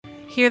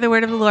Hear the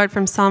word of the Lord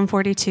from Psalm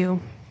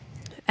 42.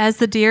 As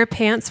the deer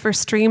pants for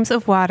streams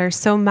of water,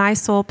 so my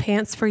soul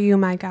pants for you,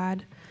 my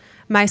God.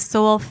 My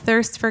soul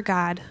thirsts for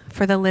God,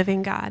 for the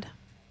living God.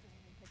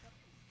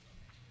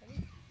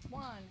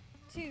 1,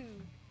 2,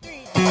 3.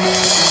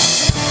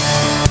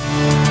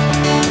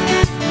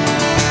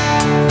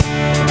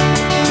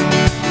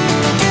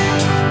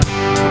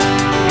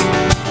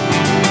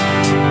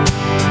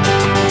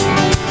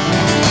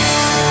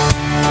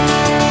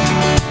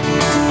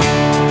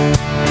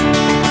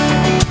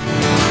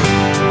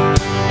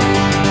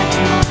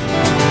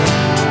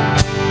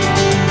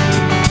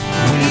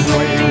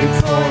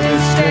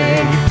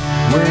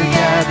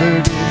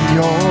 In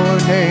your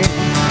name,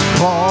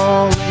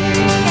 calling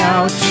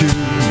out to you.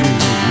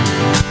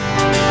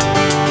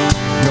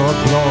 Your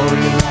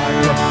glory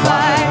like a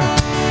fire,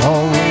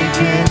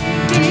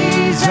 awakening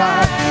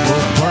desire,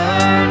 will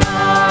burn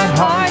our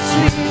hearts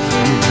with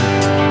you.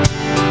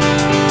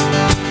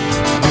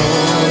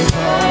 You're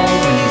the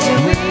reason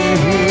we're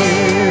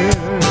here.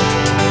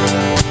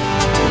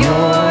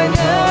 You're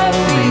the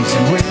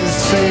reason we're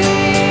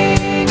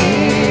singing.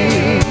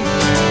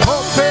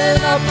 Open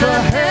up the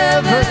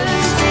heavens.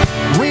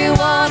 We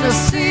want to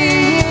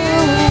see you.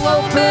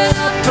 Open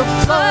up the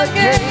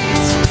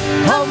floodgates.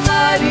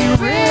 Almighty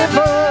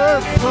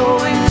river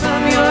flowing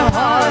from your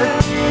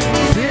heart,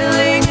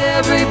 filling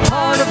every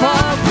part of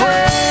our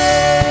praise.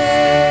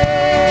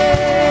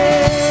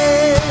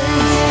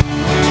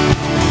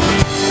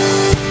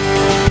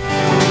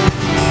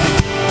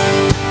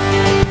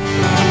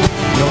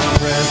 Your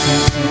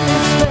presence in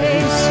this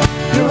place,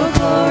 your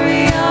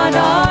glory on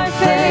our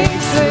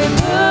face. We're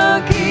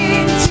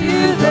looking to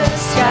the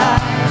sky.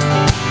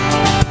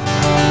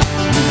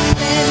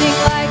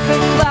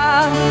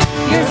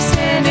 You're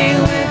standing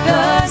with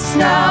us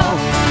now.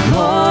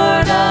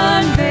 Lord,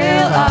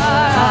 unveil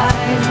our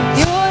eyes.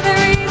 You're the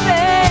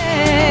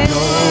reason.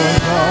 You're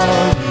the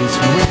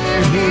reason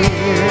we're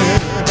here.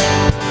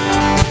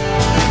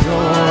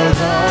 You're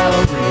the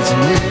reason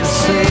we're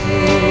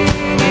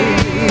singing.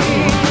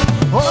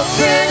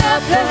 Open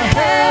up the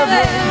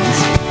heavens.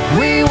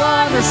 We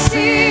want to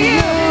see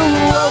you.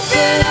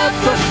 Open up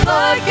the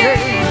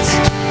floodgates.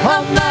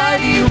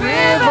 Almighty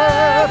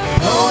river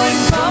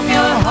flowing from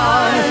your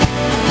heart,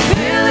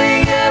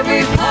 filling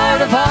every part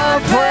of our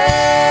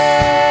praise.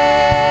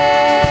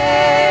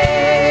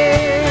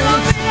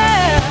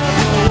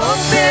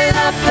 Open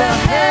up the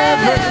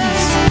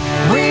heavens.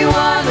 We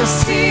want to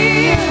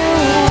see you.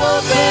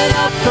 Open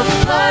up the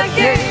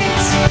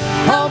floodgates.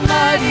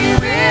 Almighty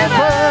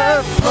river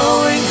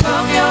flowing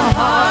from your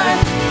heart,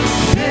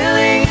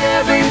 filling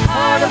every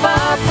part of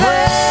our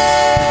praise.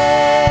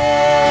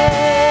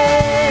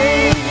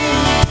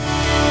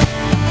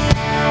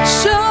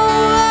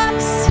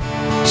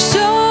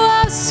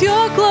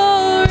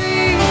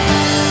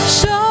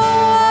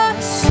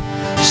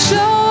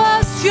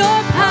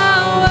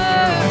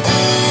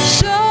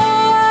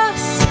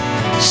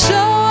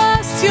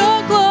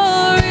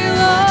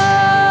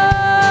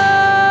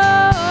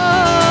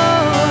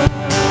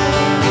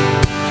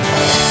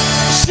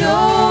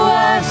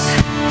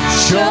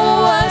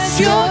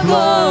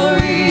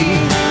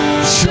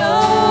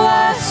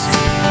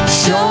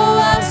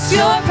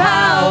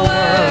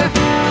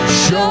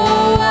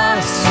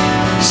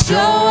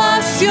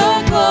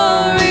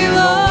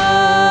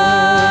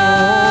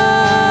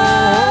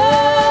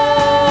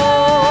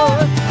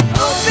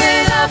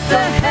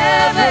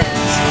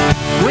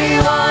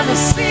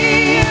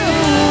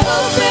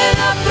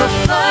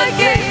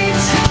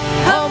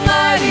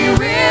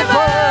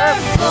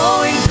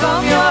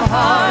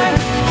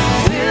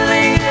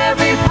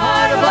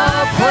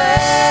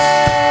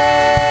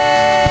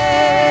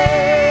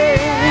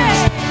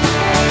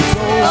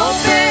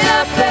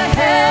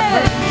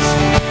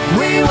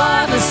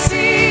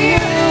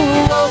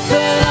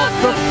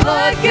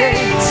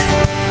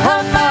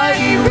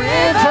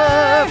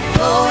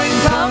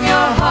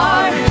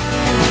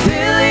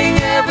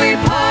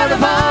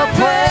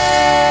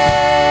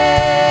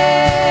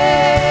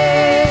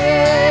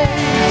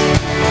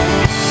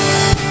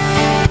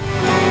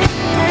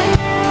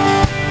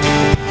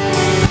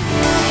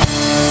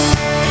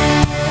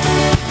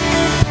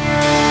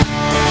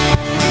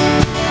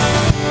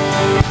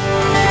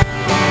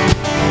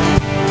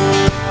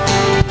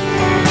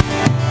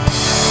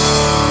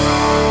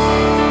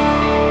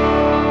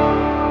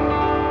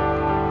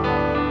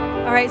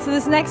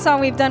 Next song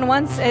we've done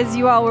once as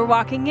you all were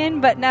walking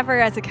in, but never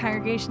as a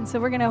congregation. So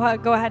we're going to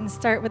go ahead and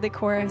start with the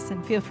chorus,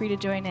 and feel free to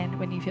join in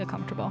when you feel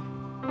comfortable.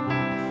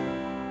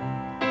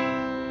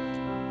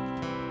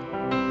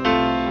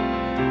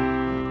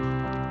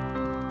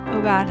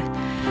 Oh God.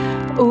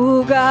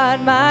 Oh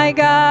God, my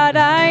God,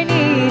 I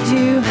need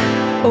you.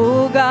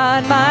 Oh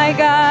God, my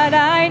God,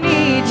 I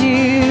need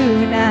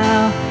you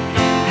now.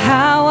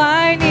 How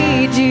I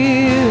need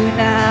you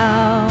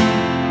now.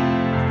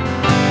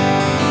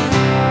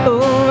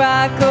 Oh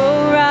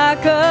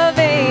rock of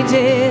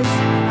ages,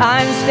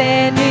 I'm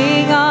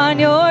standing on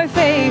your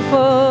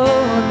faithfulness.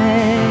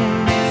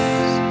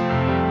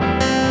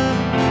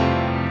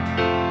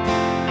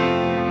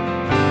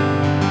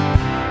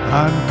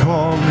 I'm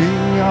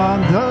calling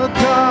on the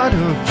God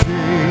of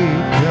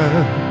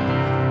Jacob,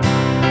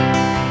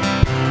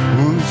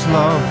 whose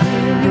love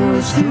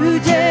endures through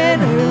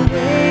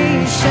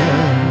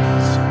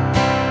generations.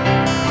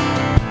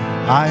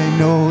 I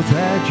know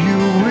that you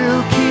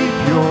will keep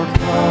your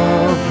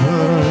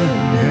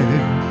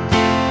covenant.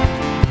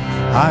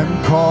 I'm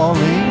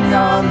calling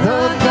on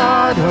the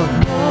God of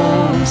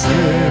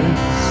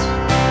Moses,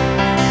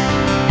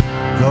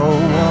 the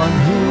one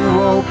who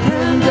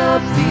opened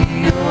up the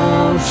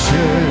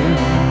ocean.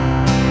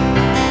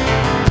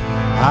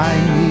 I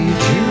need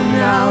you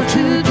now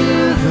to do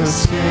the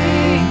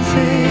same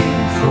thing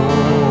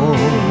for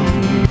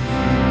me.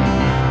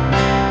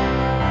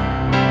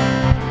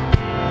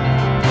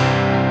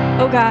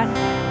 Oh God.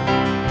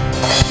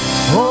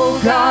 Oh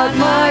God,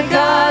 my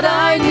God,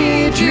 I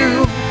need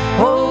you.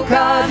 Oh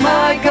God,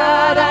 my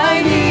God,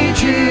 I need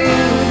you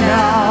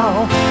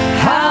now.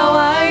 How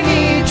I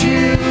need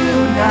you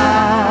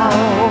now.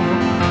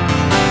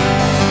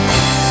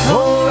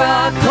 Oh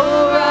rock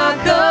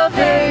of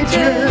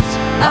ages,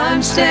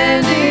 I'm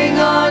standing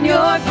on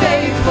your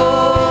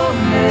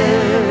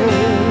faithfulness.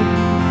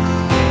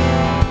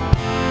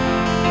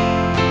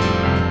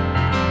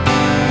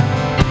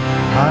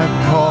 I'm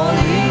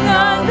calling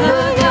on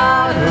the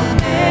God of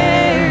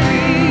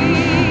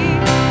Mary,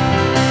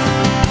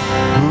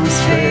 whose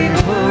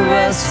favor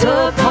rests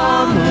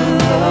upon the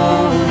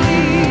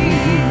lowly.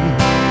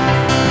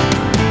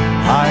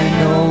 I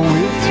know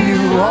with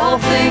you all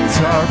things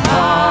are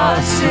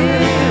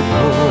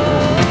possible.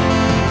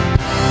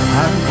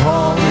 I'm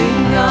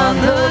calling on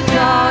the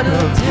God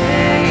of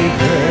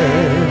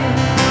David,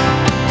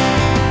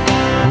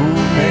 who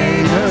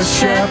made a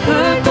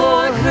shepherd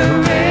more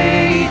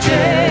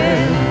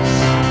courageous.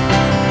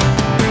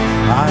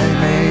 I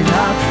may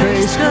not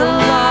face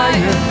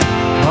Goliath,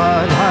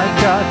 but I've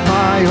got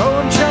my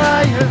own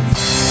giants.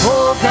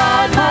 Oh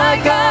God, my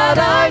God,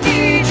 I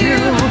need you.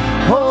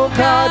 Oh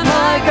God,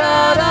 my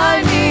God,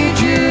 I need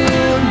you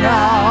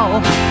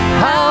now.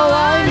 How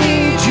I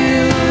need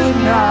you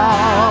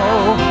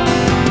now.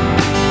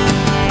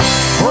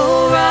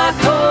 Oh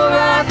rock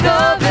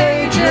of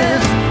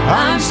ages,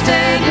 I'm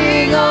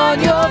standing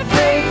on your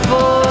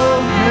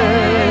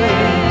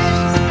faithfulness.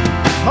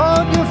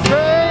 On your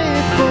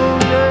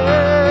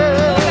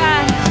faithfulness.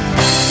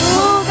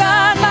 Oh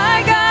God,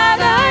 my God,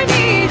 I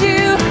need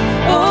you.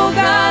 Oh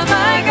God,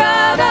 my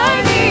God,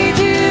 I need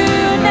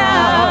you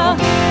now.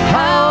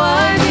 How I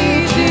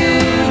need you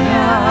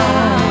now.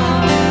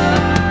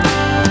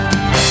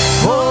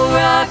 Oh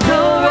rock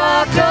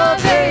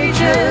of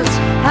ages,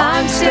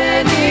 I'm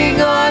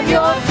standing on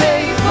your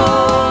faithfulness.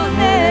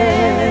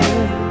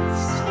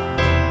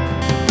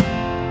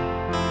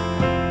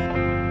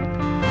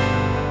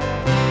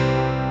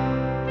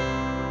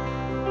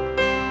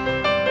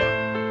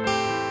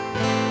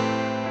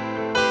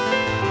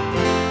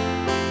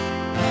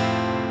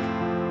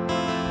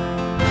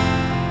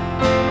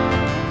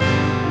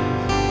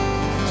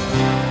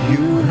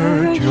 You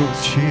heard your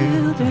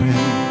children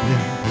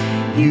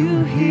then,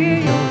 you hear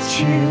your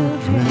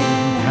children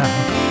now.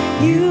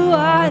 You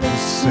are the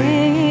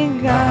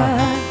same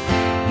God.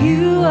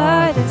 You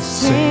are the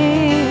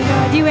same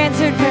God. You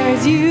answered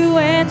prayers. You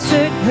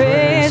answered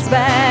prayers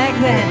back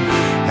then,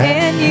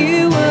 and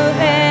you will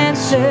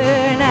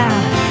answer now.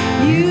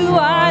 You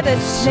are the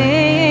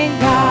same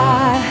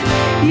God.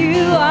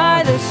 You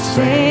are the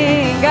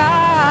same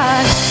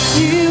God.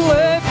 You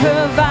were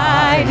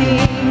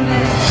providing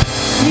then.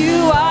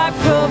 You are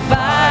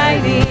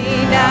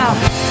providing now.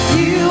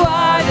 You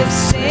are the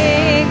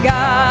same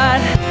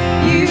God.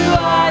 You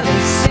are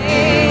the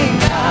same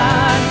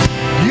God.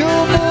 You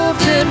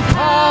moved in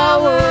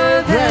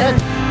power then,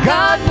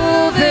 God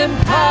moved in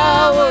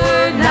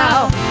power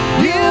now.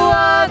 You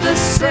are the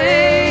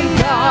same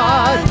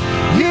God.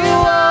 You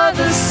are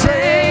the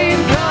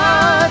same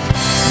God.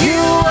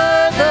 You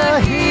were the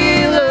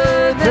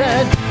healer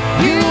then,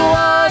 you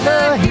are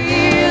the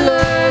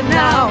healer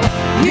now.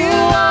 You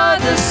are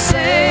the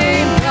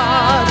same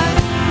God.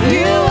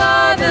 You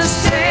are the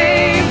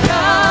same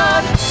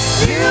God.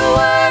 You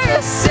were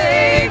the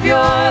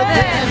Savior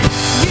then.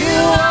 You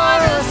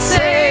are a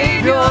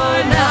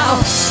Savior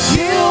now.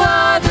 You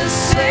are the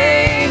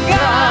same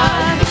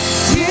God.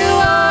 You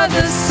are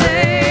the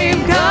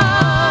same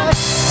God.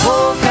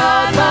 Oh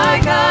God, my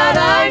God,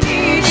 I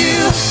need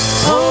you.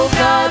 Oh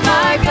God,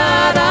 my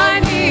God, I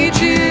need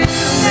you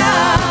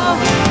now.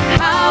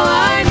 How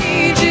I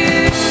need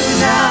you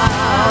now.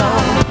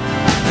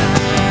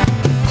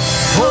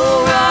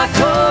 Oh rock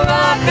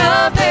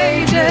of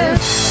ages,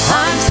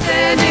 I'm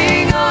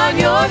standing on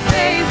your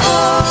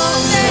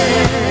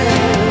faithfulness.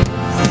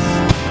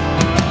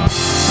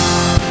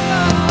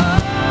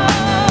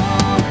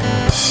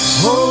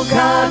 Oh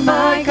God,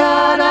 my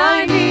God,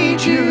 I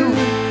need you.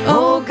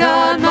 Oh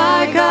God,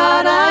 my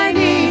God, I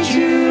need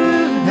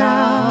you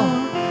now.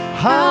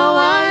 How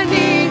I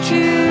need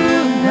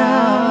you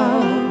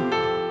now.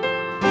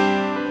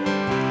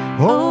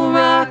 Oh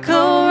rock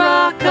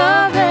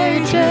of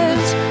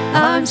ages,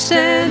 I'm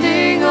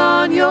standing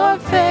on your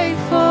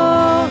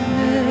faithfulness.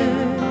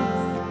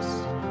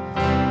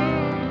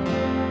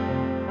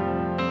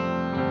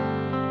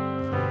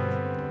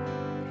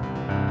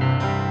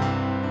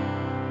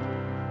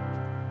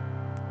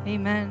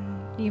 Amen.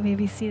 You may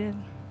be seated.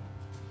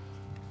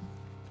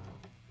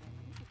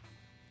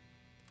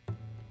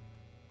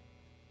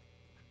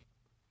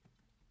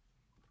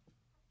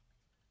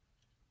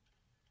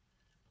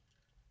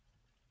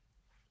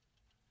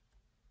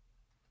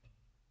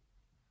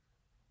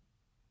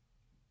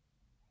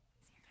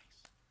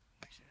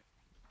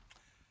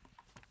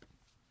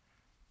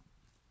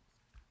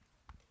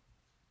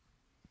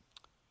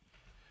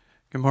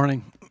 Good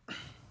morning.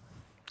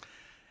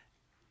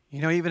 You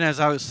know, even as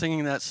I was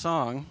singing that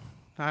song,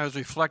 I was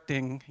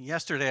reflecting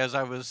yesterday as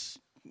I was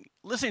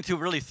listening to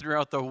really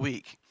throughout the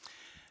week.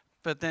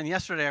 But then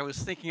yesterday I was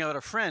thinking about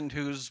a friend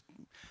who's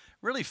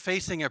really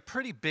facing a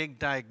pretty big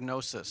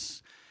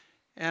diagnosis.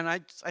 And I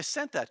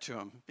sent that to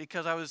him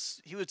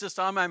because he was just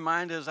on my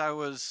mind as I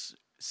was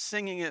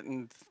singing it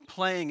and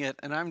playing it.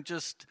 And I'm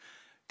just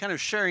kind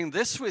of sharing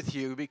this with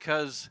you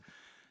because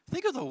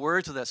think of the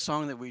words of that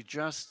song that we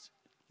just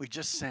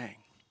sang.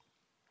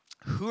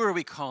 Who are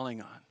we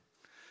calling on?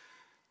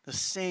 The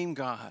same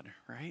God,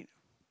 right?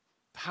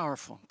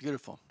 Powerful,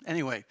 beautiful.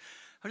 Anyway,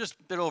 I'm just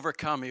a bit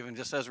overcome even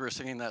just as we were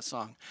singing that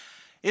song.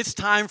 It's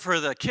time for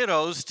the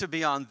kiddos to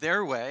be on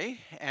their way,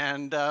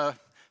 and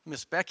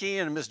Miss Becky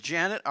and Miss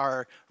Janet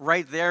are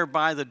right there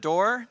by the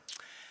door.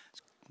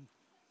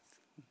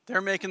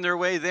 They're making their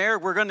way there.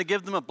 We're going to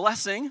give them a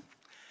blessing,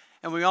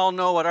 and we all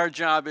know what our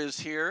job is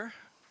here.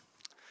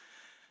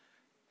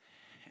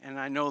 And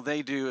I know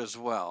they do as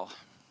well.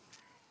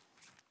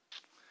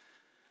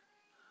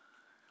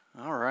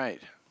 All right.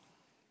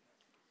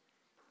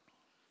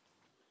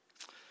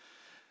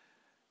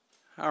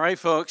 All right,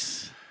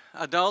 folks.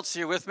 Adults,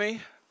 you with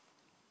me?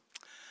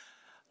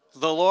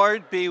 The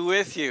Lord be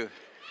with you.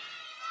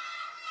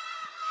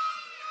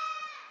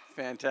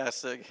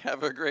 Fantastic.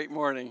 Have a great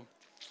morning.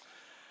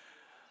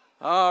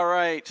 All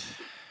right.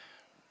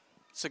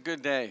 It's a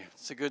good day.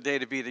 It's a good day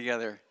to be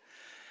together.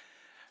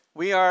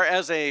 We are,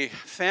 as a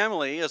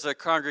family, as a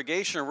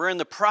congregation, we're in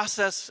the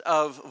process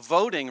of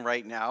voting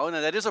right now. And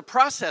that is a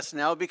process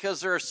now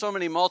because there are so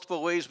many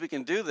multiple ways we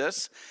can do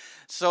this.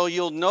 So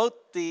you'll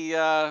note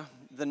the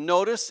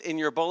notice in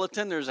your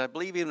bulletin. There's, I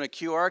believe, even a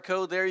QR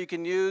code there you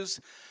can use.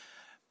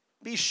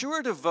 Be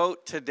sure to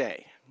vote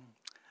today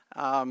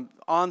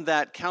on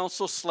that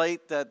council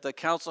slate that the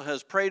council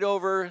has prayed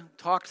over,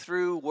 talked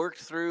through, worked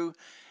through,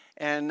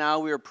 and now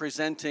we are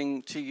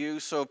presenting to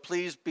you. So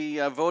please be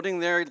voting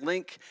there.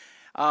 Link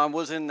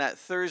was in that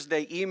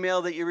Thursday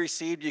email that you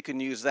received. You can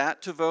use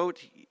that to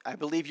vote. I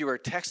believe you were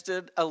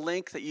texted a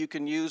link that you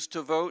can use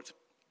to vote.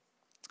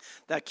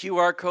 That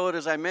QR code,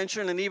 as I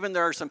mentioned, and even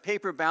there are some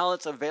paper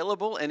ballots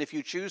available. And if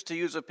you choose to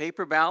use a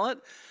paper ballot,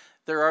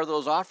 there are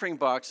those offering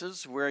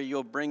boxes where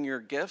you'll bring your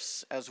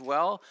gifts as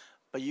well.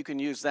 But you can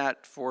use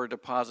that for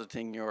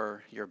depositing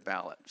your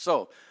ballot.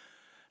 So,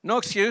 no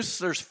excuse.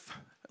 There's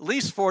at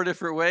least 4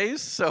 different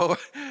ways, so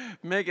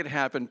make it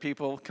happen,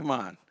 people. Come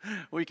on,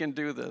 we can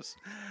do this.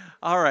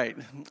 All right,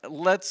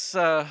 let's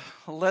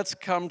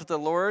come to the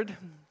Lord,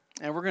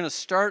 and we're going to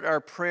start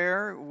our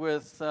prayer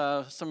with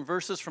some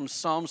verses from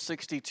Psalm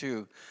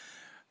 62.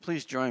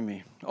 Please join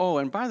me. Oh,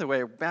 and by the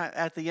way,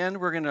 at the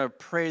end, we're going to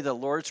pray the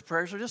Lord's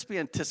Prayer, so just be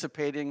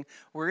anticipating.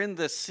 We're in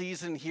this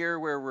season here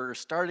where we're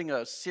starting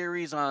a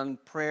series on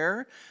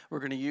prayer. We're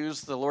going to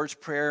use the Lord's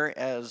Prayer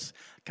as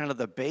kind of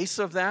the base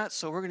of that,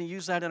 so we're going to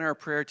use that in our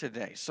prayer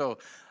today. So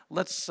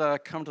let's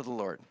come to the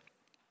Lord.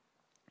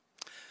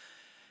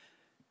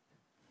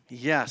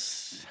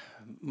 Yes,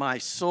 my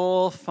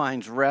soul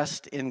finds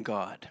rest in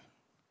God.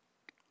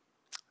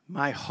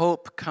 My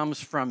hope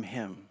comes from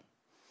Him.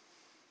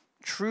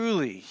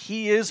 Truly,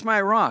 He is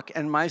my rock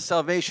and my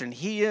salvation.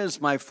 He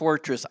is my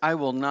fortress. I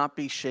will not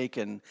be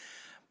shaken.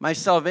 My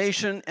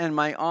salvation and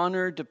my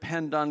honor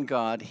depend on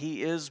God.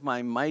 He is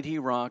my mighty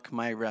rock,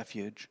 my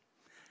refuge.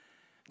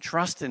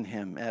 Trust in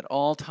Him at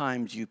all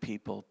times, you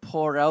people.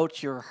 Pour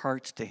out your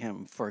hearts to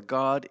Him, for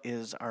God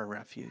is our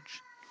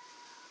refuge.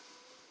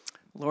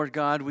 Lord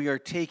God, we are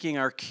taking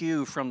our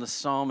cue from the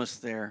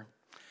psalmist there.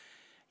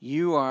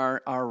 You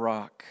are our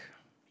rock.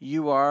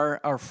 You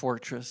are our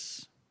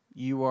fortress.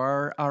 You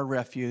are our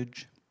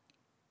refuge,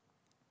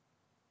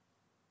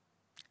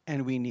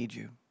 and we need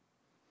you.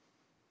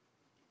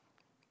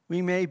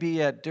 We may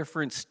be at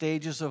different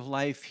stages of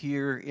life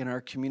here in our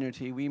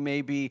community. We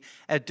may be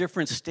at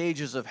different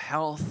stages of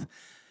health,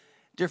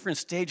 different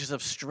stages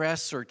of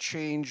stress or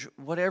change,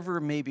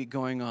 whatever may be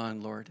going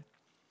on, Lord.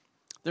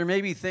 There may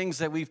be things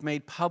that we've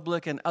made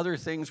public and other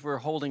things we're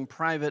holding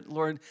private,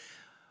 Lord.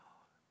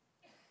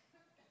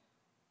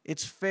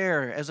 It's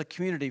fair as a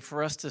community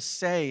for us to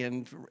say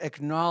and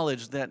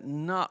acknowledge that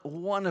not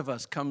one of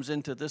us comes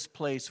into this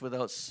place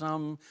without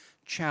some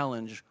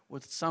challenge,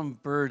 with some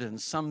burden,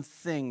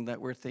 something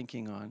that we're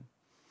thinking on.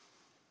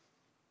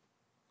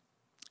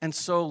 And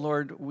so,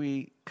 Lord,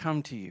 we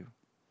come to you.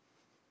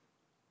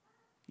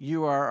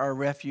 You are our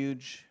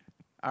refuge,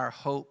 our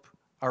hope,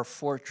 our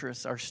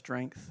fortress, our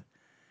strength.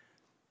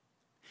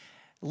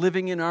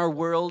 Living in our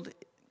world,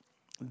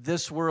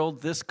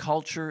 this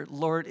culture,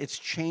 Lord, it's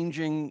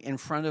changing in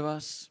front of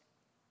us.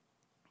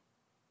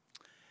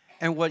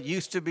 And what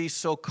used to be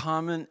so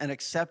common and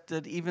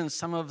accepted, even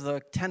some of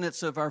the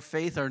tenets of our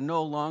faith are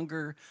no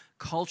longer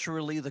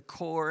culturally the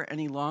core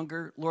any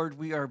longer. Lord,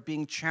 we are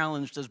being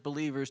challenged as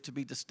believers to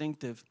be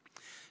distinctive,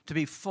 to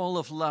be full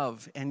of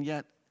love, and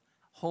yet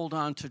hold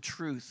on to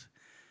truth.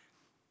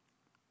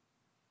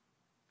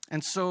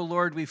 And so,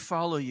 Lord, we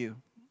follow you.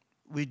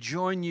 We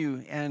join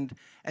you, and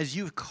as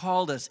you've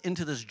called us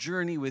into this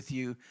journey with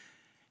you,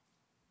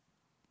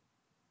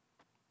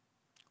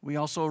 we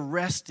also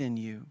rest in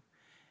you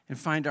and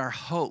find our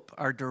hope,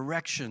 our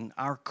direction,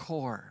 our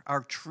core,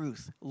 our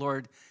truth.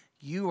 Lord,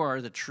 you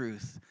are the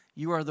truth.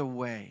 You are the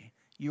way.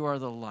 You are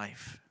the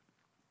life.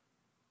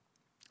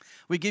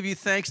 We give you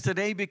thanks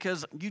today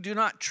because you do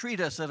not treat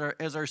us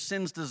as our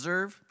sins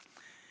deserve.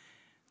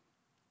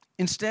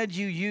 Instead,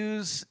 you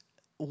use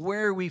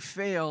where we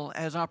fail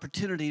as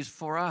opportunities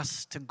for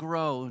us to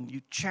grow. And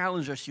you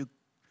challenge us. You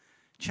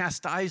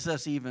chastise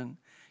us even.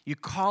 You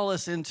call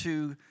us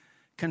into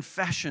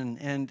confession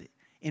and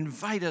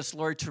invite us,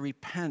 Lord, to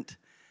repent.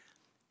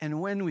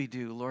 And when we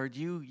do, Lord,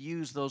 you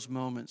use those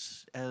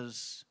moments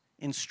as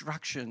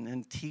instruction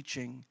and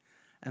teaching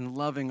and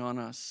loving on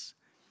us.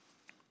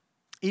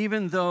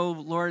 Even though,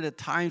 Lord, at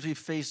times we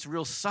face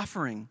real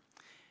suffering,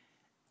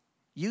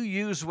 you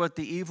use what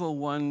the evil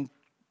one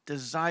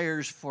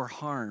desires for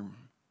harm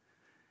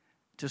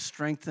to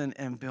strengthen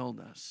and build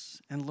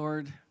us. And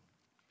Lord,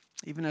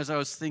 even as I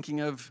was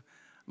thinking of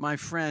my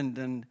friend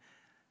and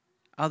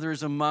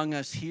others among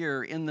us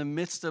here, in the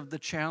midst of the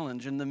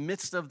challenge, in the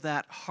midst of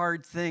that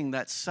hard thing,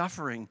 that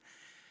suffering,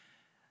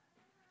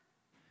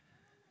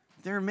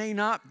 there may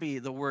not be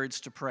the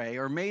words to pray,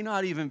 or may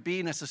not even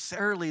be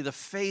necessarily the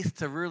faith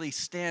to really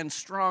stand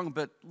strong,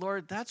 but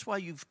Lord, that's why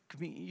you've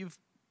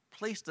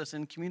placed us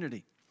in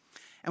community.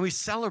 And we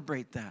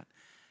celebrate that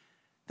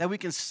we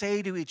can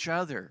say to each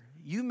other,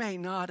 you may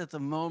not at the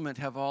moment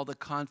have all the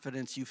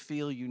confidence you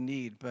feel you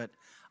need, but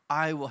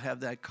I will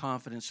have that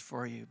confidence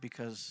for you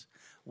because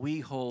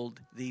we hold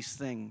these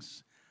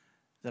things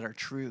that are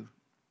true.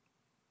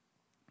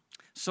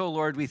 So,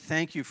 Lord, we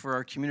thank you for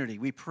our community.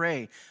 We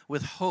pray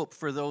with hope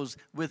for those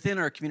within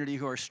our community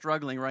who are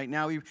struggling right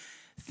now. We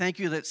thank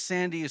you that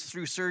Sandy is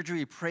through surgery.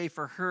 We pray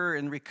for her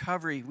in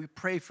recovery. We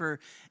pray for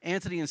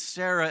Anthony and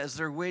Sarah as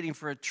they're waiting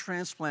for a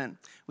transplant.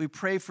 We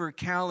pray for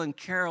Cal and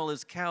Carol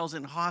as Cal's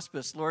in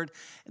hospice. Lord,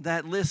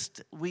 that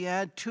list, we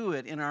add to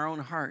it in our own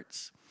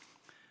hearts.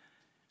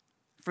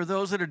 For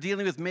those that are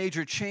dealing with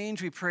major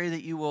change, we pray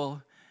that you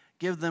will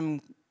give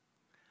them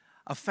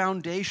a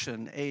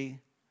foundation, a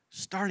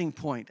starting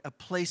point, a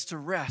place to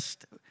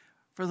rest.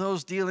 For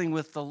those dealing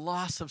with the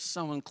loss of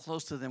someone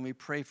close to them, we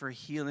pray for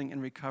healing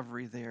and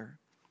recovery there.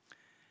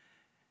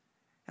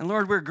 And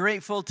Lord, we're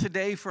grateful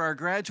today for our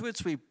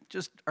graduates. We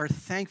just are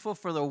thankful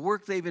for the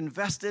work they've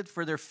invested,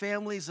 for their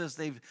families as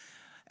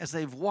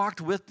they've walked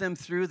with them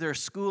through their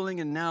schooling.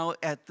 And now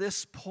at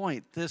this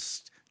point,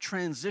 this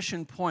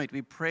transition point,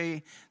 we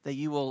pray that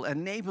you will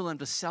enable them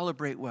to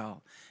celebrate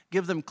well,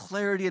 give them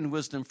clarity and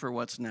wisdom for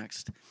what's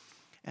next.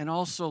 And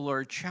also,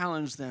 Lord,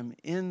 challenge them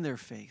in their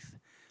faith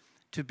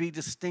to be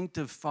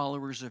distinctive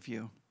followers of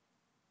you.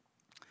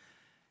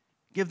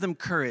 Give them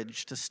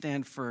courage to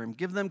stand firm.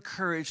 Give them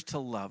courage to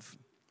love.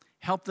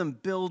 Help them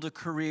build a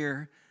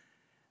career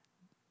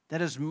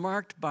that is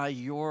marked by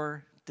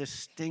your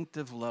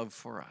distinctive love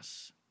for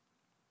us.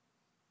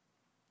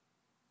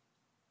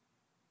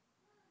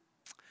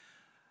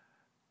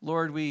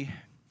 Lord, we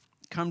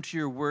come to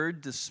your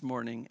word this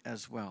morning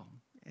as well.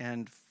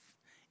 And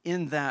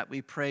in that,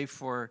 we pray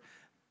for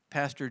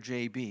Pastor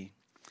JB,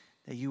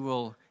 that you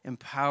will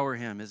empower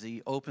him as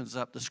he opens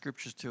up the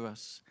scriptures to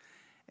us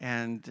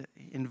and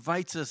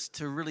invites us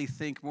to really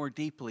think more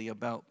deeply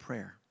about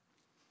prayer.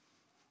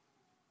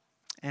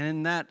 And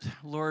in that,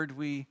 Lord,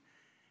 we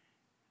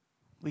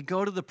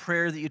go to the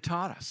prayer that you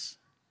taught us.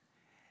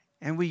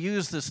 And we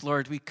use this,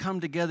 Lord. We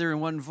come together in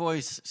one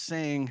voice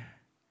saying,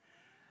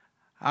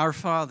 Our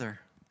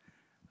Father,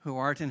 who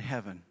art in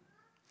heaven,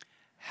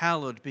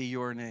 hallowed be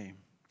your name.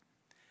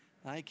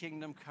 Thy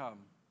kingdom come,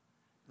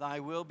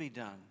 thy will be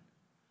done,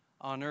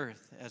 on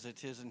earth as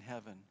it is in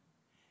heaven.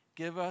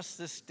 Give us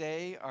this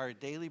day our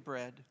daily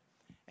bread,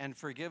 and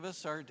forgive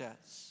us our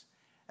debts,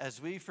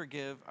 as we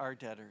forgive our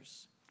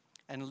debtors.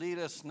 And lead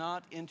us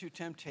not into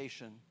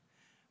temptation,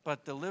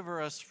 but deliver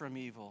us from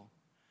evil.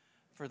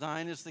 For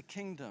thine is the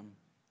kingdom,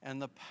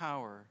 and the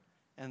power,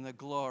 and the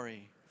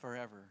glory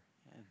forever.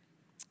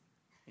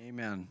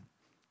 Amen.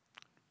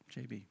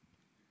 JB.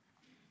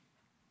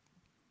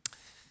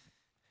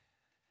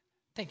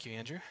 Thank you,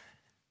 Andrew.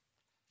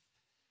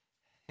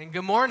 And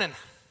good morning.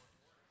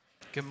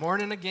 Good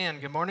morning again.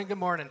 Good morning, good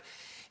morning.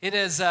 It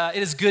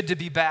is good to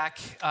be back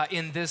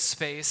in this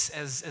space,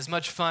 as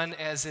much fun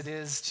as it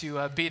is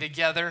to be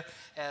together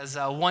as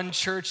one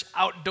church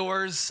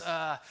outdoors.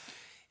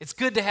 It's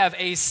good to have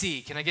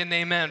AC. Can I get an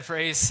amen for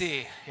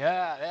AC?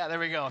 Yeah, there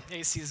we go.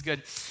 AC is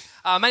good.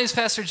 My name is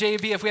Pastor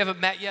JB. If we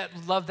haven't met yet,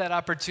 love that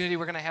opportunity.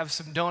 We're going to have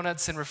some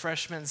donuts and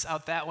refreshments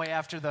out that way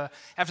after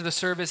the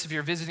service if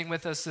you're visiting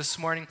with us this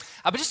morning.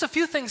 But just a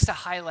few things to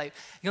highlight.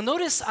 You'll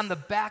notice on the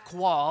back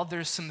wall,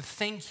 there's some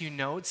thank you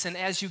notes. And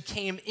as you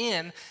came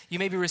in, you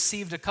maybe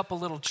received a couple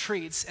little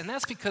treats. And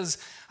that's because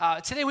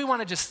today we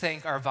want to just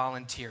thank our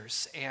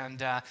volunteers.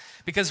 And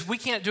because we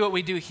can't do what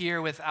we do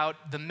here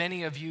without the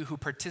many of you who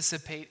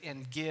participate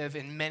and give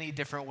in many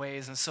different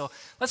ways. And so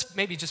let's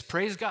maybe just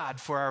praise God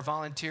for our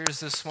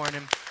volunteers this morning.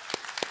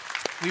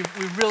 We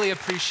really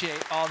appreciate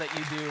all that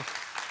you do.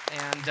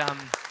 And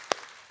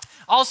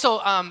also,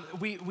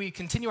 we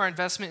continue our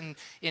investment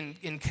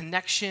in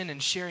connection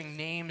and sharing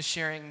names,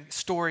 sharing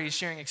stories,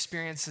 sharing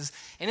experiences.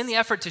 And in the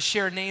effort to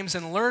share names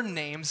and learn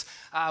names,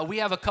 we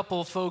have a couple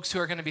of folks who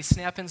are going to be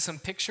snapping some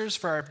pictures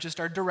for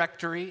our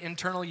directory,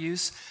 internal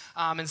use.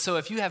 And so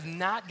if you have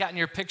not gotten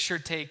your picture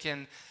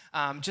taken,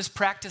 just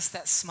practice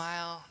that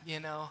smile,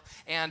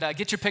 and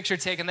get your picture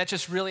taken. That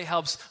just really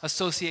helps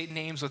associate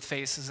names with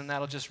faces, and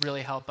that'll just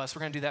really help us. We're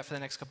going to do that for the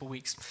next couple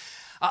weeks.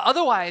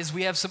 Otherwise,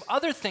 we have some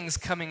other things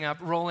coming up,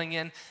 rolling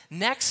in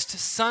next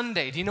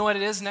Sunday. Do you know what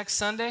it is next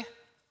Sunday?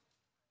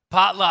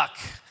 Potluck.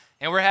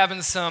 And we're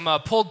having some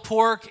pulled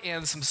pork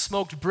and some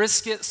smoked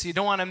brisket, so you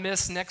don't want to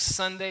miss next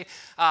Sunday.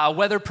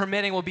 Weather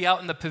permitting, we'll be out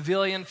in the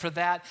pavilion for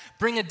that.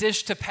 Bring a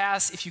dish to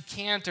pass if you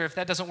can't, or if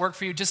that doesn't work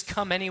for you, just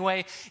come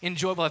anyway.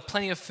 Enjoy, we'll have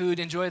plenty of food.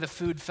 Enjoy the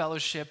food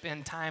fellowship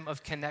and time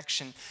of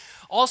connection.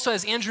 Also,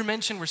 as Andrew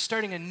mentioned, we're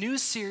starting a new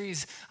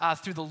series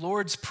through the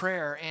Lord's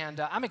Prayer, and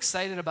I'm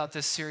excited about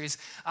this series.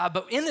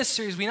 But in this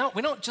series, we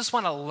don't just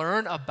want to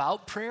learn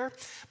about prayer,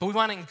 but we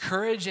want to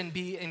encourage and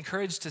be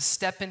encouraged to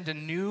step into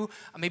new,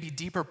 maybe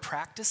deeper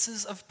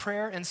practices of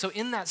prayer. And so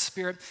in that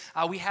spirit,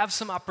 we have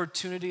some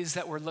opportunities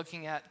that we're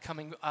looking at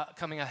coming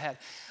ahead.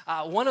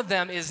 One of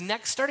them is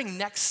starting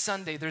next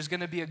Sunday, there's going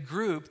to be a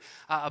group,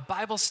 a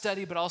Bible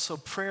study, but also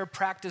prayer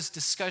practice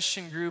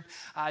discussion group.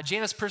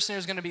 Janice Personer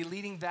is going to be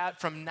leading that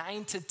from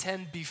 9 to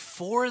 10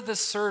 before the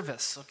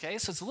service, okay?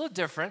 So it's a little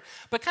different,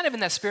 but kind of in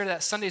that spirit of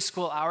that Sunday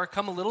school hour.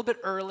 Come a little bit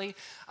early.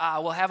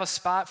 We'll have a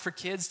spot for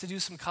kids to do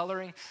some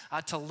coloring,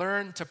 to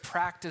learn to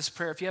practice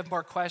prayer. If you have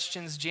more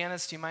questions,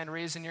 Janice, do you mind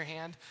raising your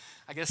hand?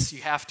 I guess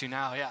you have to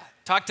now, yeah.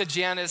 Talk to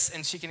Janice,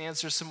 and she can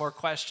answer some more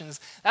questions.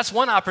 That's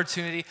one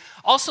opportunity.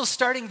 Also,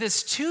 starting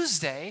this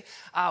Tuesday,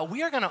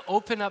 we are going to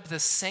open up the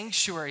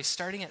sanctuary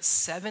starting at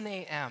 7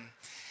 a.m.,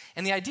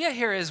 and the idea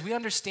here is we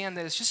understand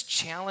that it's just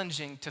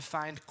challenging to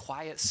find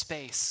quiet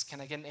space. Can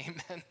I get an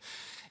amen?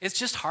 It's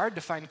just hard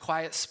to find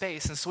quiet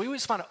space. And so we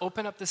just want to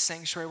open up the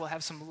sanctuary. We'll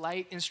have some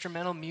light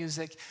instrumental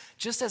music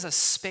just as a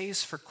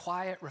space for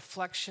quiet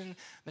reflection,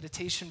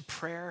 meditation,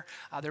 prayer.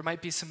 There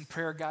might be some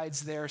prayer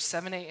guides there,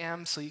 7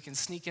 a.m., so you can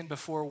sneak in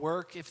before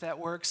work if that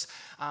works.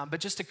 But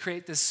just to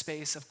create this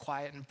space of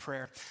quiet and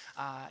prayer.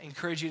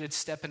 Encourage you to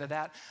step into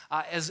that.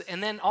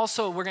 And then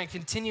also we're going to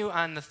continue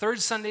on the third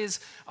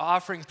Sundays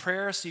offering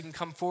prayer, so you can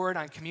come forward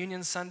on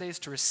communion Sundays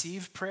to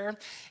receive prayer.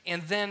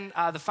 And then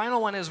the final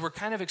one is we're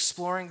kind of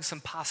exploring some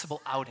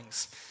possible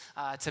outings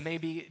to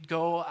maybe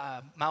go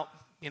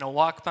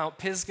walk Mount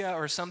Pisgah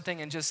or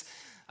something and just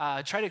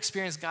try to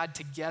experience God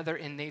together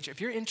in nature.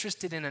 If you're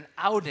interested in an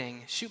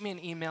outing, shoot me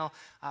an email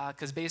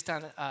because based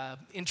on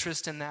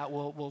interest in that,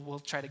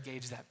 we'll try to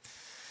gauge that.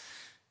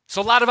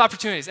 So a lot of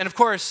opportunities. And of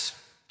course,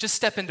 just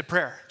step into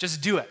prayer.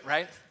 Just do it,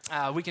 right?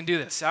 We can do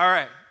this. All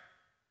right.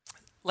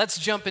 Let's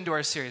jump into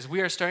our series. We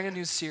are starting a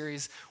new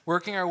series,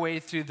 working our way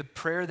through the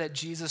prayer that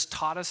Jesus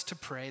taught us to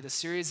pray. The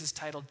series is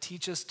titled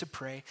Teach Us to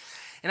Pray.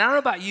 And I don't know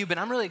about you, but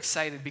I'm really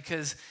excited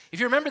because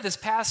if you remember this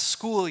past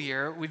school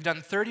year, we've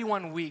done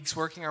 31 weeks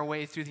working our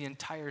way through the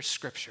entire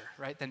Scripture,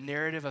 right? The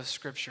narrative of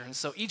Scripture. And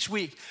so each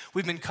week,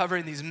 we've been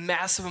covering these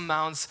massive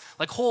amounts,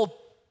 like whole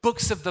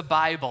books of the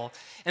Bible.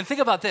 And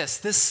think about this.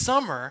 This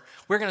summer,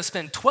 we're going to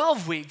spend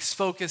 12 weeks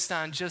focused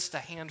on just a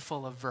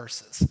handful of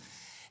verses.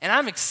 And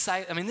I'm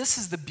excited. I mean, this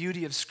is the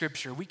beauty of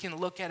Scripture. We can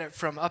look at it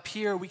from up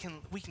here. We can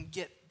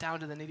get down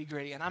to the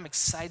nitty-gritty, and I'm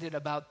excited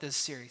about this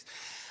series.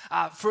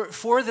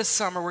 For this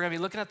summer, we're going to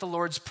be looking at the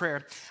Lord's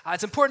Prayer.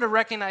 It's important to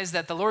recognize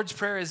that the Lord's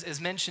Prayer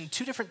is mentioned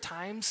 2 different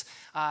times,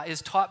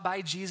 is taught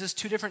by Jesus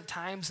 2 different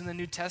times in the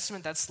New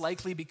Testament. That's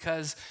likely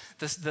because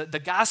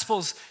the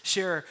Gospels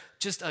share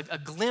just a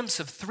glimpse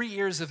of 3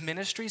 years of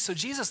ministry. So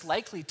Jesus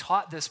likely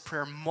taught this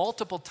prayer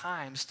multiple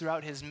times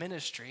throughout his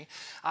ministry.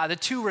 The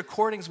 2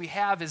 recordings we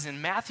have is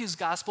in Matthew's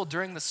Gospel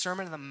during the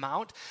Sermon on the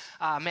Mount,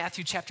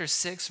 Matthew chapter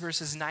 6,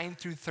 verses 9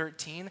 through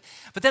 13.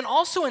 But then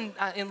also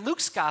in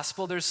Luke's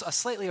Gospel, there's a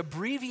slightly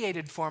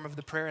abbreviated form of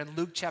the prayer in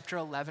Luke chapter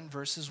 11,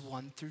 verses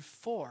 1 through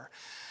 4.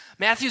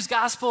 Matthew's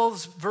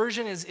Gospel's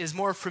version is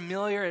more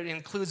familiar. It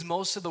includes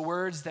most of the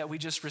words that we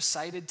just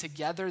recited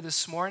together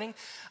this morning.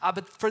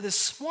 But for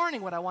this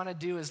morning, what I want to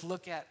do is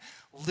look at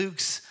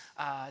Luke's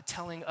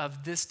telling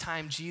of this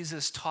time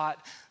Jesus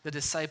taught the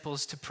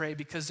disciples to pray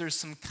because there's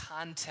some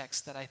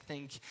context that I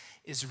think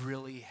is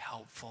really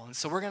helpful. And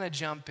so we're going to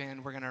jump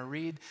in. We're going to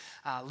read,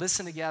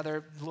 listen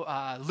together,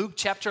 Luke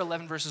chapter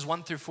 11, verses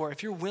 1 through 4.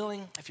 If you're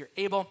willing, if you're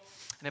able,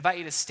 I invite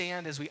you to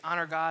stand as we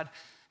honor God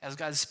as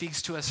God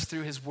speaks to us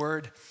through his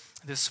word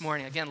this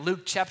morning. Again,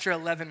 Luke chapter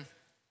 11,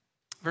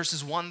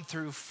 verses 1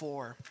 through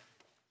 4.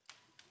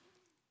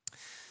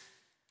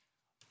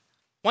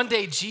 One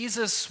day,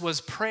 Jesus was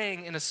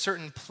praying in a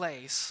certain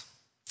place.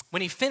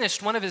 When he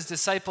finished, one of his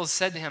disciples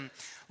said to him,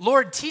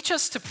 "Lord, teach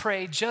us to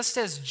pray just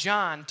as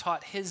John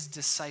taught his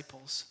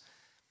disciples."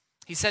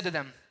 He said to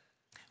them,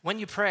 "When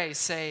you pray,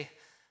 say,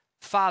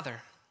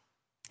 'Father,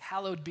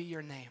 hallowed be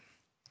your name.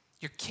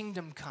 Your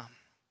kingdom come.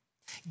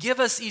 Give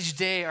us each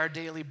day our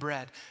daily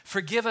bread.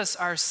 Forgive us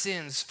our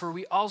sins, for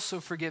we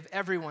also forgive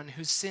everyone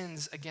who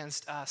sins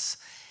against us.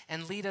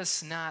 And lead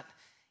us not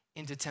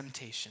into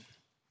temptation.'"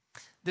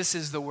 This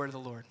is the word of the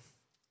Lord.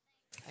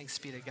 Thanks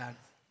be to God.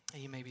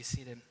 You may be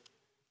seated.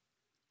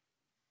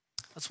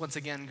 Let's once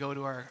again go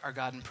to our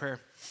God in prayer.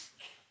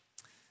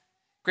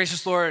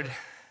 Gracious Lord,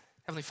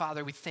 Heavenly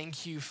Father, we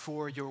thank you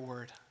for your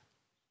word.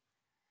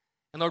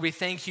 And Lord, we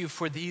thank you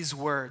for these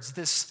words,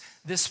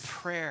 this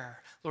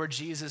prayer, Lord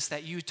Jesus,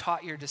 that you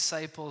taught your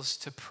disciples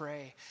to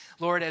pray.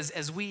 Lord,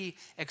 as we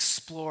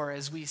explore,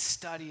 as we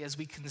study, as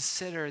we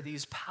consider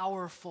these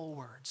powerful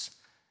words,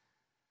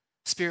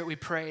 Spirit, we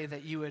pray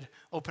that you would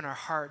open our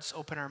hearts,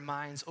 open our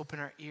minds,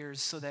 open our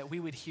ears so that we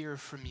would hear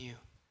from you.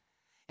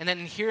 And then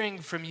in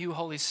hearing from you,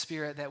 Holy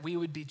Spirit, that we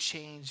would be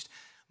changed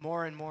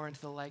more and more into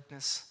the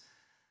likeness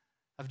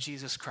of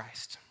Jesus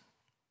Christ.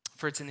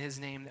 For it's in his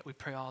name that we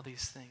pray all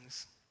these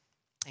things.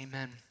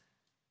 Amen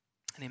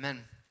and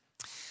amen.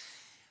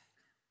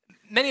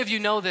 Many of you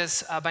know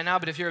this by now,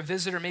 but if you're a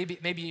visitor,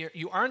 maybe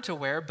you aren't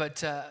aware,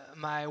 but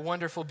my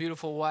wonderful,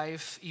 beautiful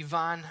wife,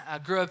 Yvonne,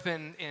 grew up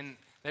in,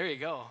 there you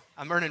go,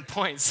 I'm earning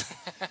points.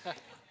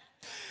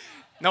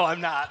 No,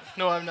 I'm not.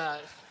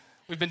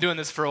 We've been doing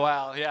this for a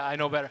while. Yeah, I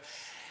know better.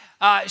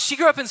 She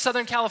grew up in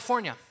Southern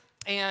California,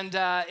 and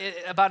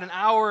about an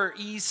hour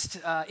east,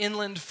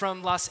 inland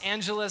from Los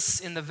Angeles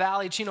in the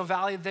valley, Chino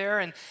Valley there,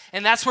 and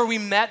that's where we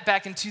met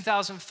back in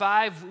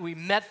 2005. We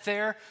met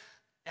there,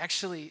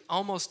 actually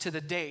almost to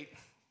the date.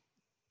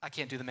 I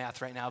can't do the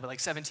math right now, but like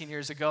 17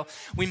 years ago,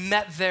 we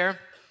met there.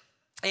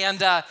 And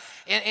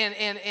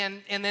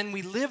then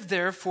we lived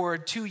there for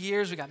 2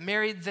 years. We got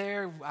married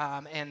there,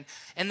 and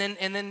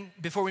then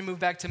before we moved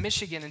back to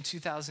Michigan in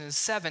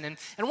 2007. And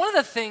one of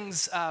the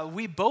things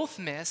we both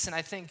miss, and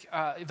I think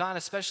Yvonne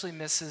especially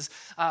misses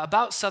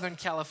about Southern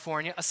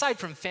California, aside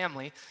from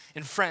family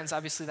and friends,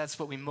 obviously that's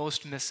what we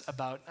most miss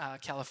about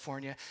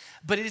California,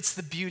 but it's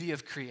the beauty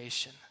of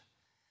creation.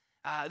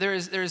 There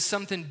is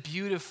something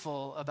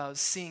beautiful about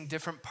seeing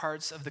different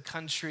parts of the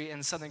country,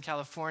 and Southern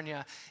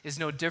California is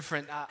no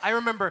different. I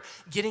remember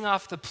getting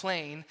off the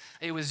plane.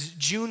 It was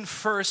June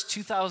 1st,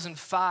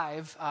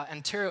 2005,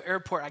 Ontario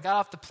Airport. I got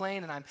off the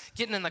plane, and I'm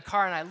getting in the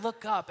car, and I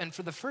look up, and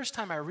for the first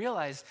time I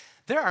realized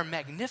there are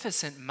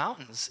magnificent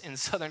mountains in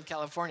Southern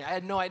California. I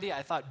had no idea.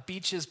 I thought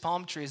beaches,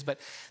 palm trees, but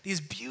these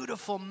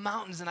beautiful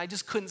mountains, and I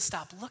just couldn't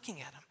stop looking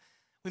at them.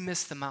 We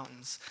miss the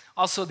mountains.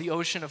 Also, the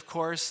ocean, of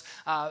course.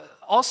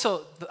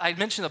 Also, I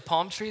mentioned the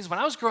palm trees. When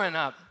I was growing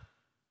up,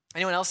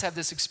 anyone else have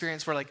this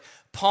experience where, like,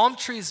 palm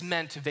trees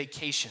meant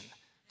vacation?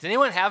 Did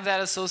anyone have that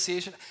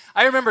association?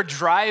 I remember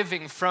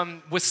driving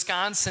from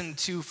Wisconsin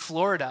to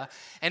Florida,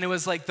 and it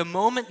was like the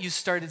moment you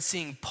started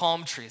seeing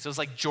palm trees, it was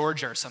like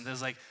Georgia or something. It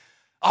was like,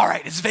 all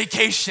right, it's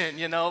vacation,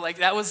 you know, like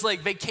that was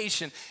like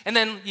vacation. And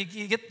then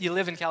you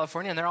live in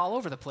California and they're all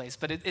over the place.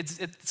 But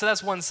so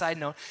that's one side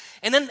note.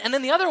 And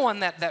then the other one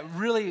that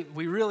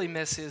we really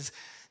miss is,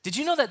 did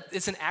you know that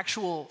it's an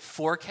actual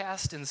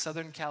forecast in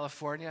Southern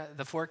California?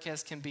 The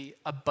forecast can be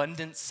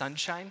abundant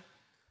sunshine.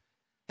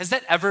 Has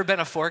that ever been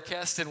a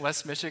forecast in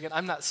West Michigan?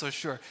 I'm not so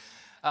sure.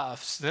 The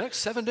next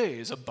 7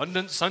 days,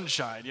 abundant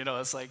sunshine. You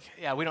know, it's like,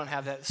 yeah, we don't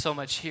have that so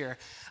much here.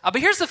 But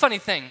here's the funny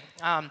thing.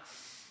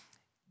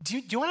 Do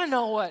you want to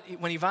know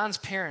when Yvonne's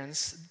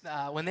parents,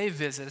 when they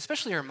visit,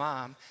 especially her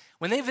mom,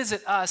 when they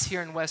visit us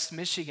here in West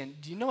Michigan,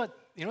 do you know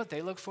what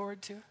they look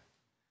forward to?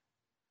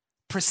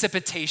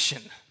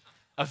 Precipitation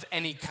of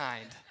any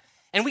kind.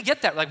 And we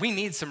get that, like we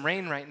need some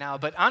rain right now,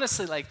 but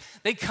honestly, like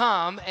they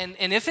come and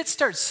if it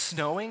starts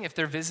snowing, if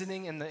they're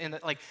visiting in the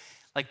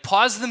like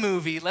pause the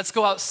movie, let's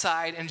go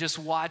outside and just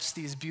watch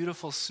these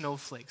beautiful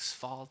snowflakes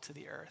fall to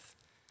the earth.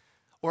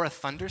 Or a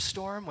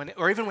thunderstorm,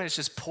 or even when it's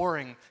just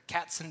pouring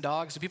cats and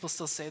dogs. Do people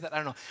still say that? I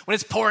don't know. When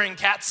it's pouring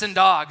cats and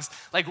dogs,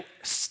 like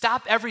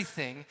stop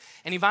everything,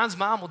 and Yvonne's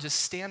mom will just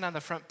stand on the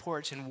front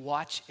porch and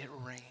watch it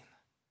rain.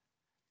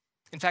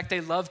 In fact, they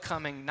love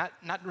coming,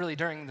 not really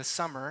during the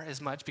summer as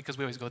much, because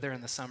we always go there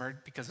in the summer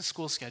because of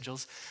school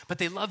schedules, but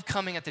they love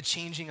coming at the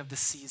changing of the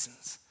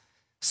seasons.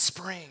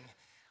 Spring,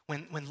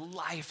 when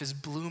life is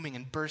blooming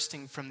and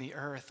bursting from the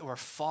earth, or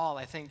fall.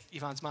 I think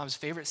Yvonne's mom's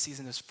favorite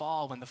season is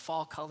fall, when the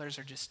fall colors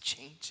are just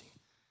changing.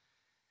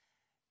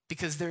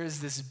 Because there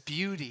is this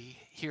beauty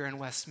here in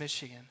West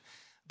Michigan.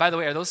 By the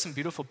way, are those some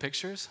beautiful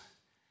pictures?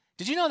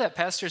 Did you know that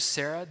Pastor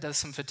Sarah does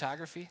some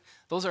photography?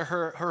 Those are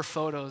her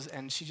photos,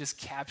 and she just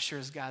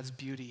captures God's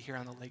beauty here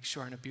on the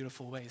lakeshore in a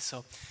beautiful way.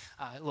 So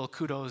a little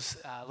kudos,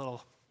 a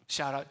little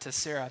shout out to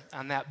Sarah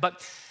on that.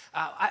 But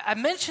I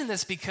mention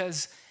this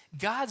because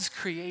God's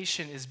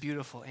creation is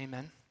beautiful,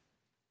 amen?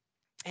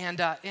 And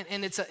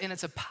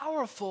it's a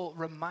powerful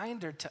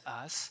reminder to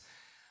us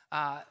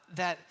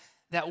that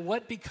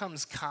what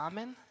becomes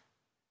common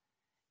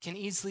can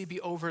easily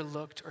be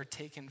overlooked or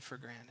taken for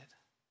granted.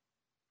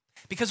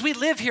 Because we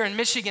live here in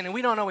Michigan and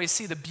we don't always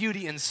see the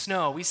beauty in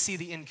snow. We see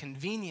the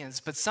inconvenience.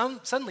 But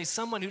suddenly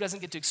someone who doesn't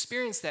get to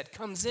experience that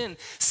comes in,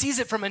 sees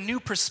it from a new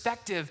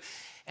perspective,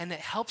 and it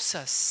helps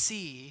us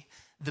see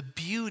the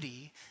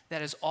beauty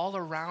that is all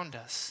around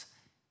us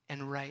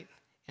and right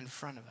in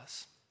front of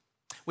us.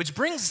 Which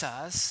brings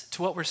us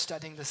to what we're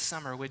studying this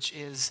summer, which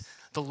is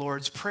the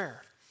Lord's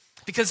Prayer.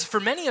 Because for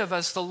many of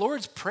us, the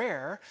Lord's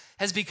Prayer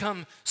has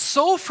become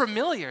so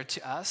familiar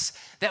to us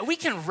that we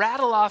can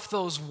rattle off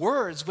those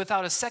words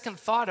without a second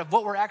thought of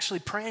what we're actually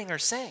praying or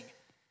saying.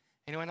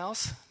 Anyone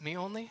else? Me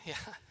only? Yeah.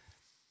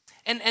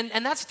 And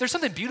there's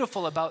something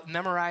beautiful about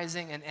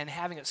memorizing and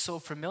having it so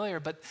familiar,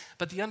 but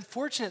the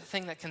unfortunate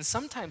thing that can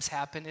sometimes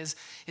happen is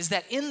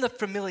that in the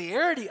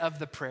familiarity of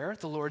the prayer,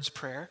 the Lord's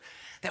Prayer,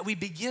 that we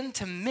begin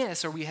to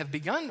miss, or we have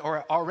begun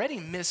or already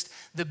missed,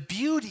 the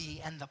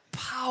beauty and the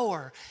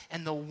power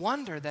and the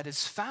wonder that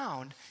is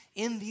found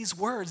in these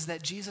words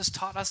that Jesus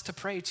taught us to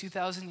pray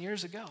 2,000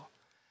 years ago.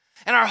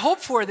 And our hope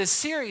for this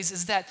series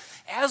is that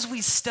as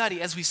we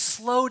study, as we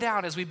slow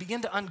down, as we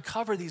begin to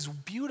uncover these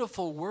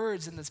beautiful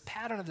words in this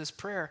pattern of this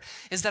prayer,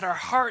 is that our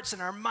hearts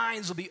and our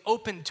minds will be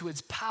open to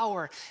its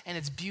power and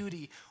its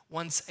beauty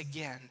once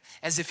again,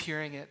 as if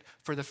hearing it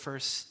for the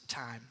first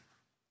time.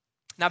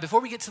 Now,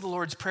 before we get to the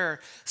Lord's Prayer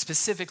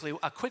specifically,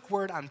 a quick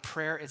word on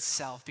prayer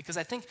itself, because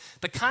I think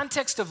the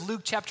context of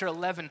Luke chapter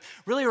 11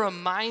 really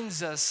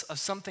reminds us of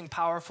something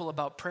powerful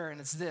about prayer, and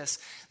it's this,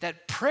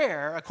 that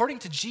prayer, according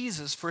to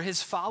Jesus, for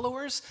his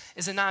followers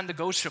is a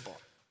non-negotiable.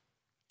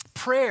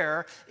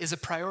 Prayer is a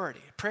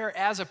priority. Prayer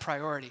as a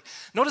priority.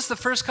 Notice the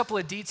first couple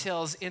of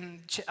details in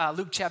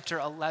Luke chapter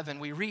 11.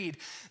 We read,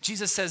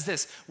 Jesus says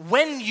this,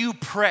 when you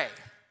pray.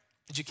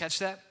 Did you catch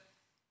that?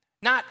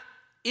 Not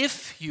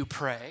if you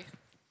pray.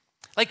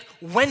 Like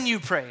when you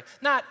pray,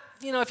 not,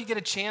 if you get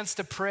a chance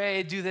to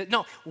pray, do that.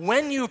 No,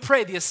 when you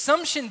pray, the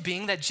assumption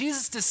being that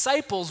Jesus'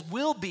 disciples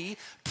will be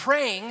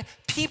praying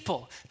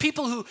people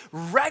who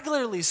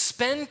regularly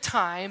spend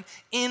time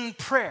in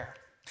prayer.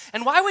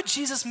 And why would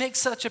Jesus make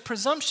such a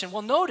presumption?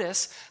 Well,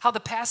 notice how the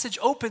passage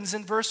opens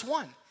in verse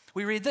 1.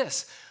 We read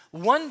this,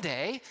 one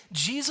day,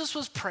 Jesus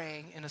was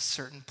praying in a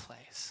certain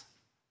place.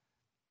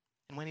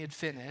 And when he had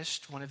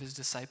finished, one of his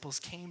disciples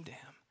came to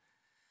him.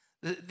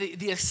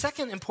 The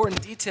second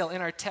important detail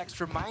in our text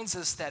reminds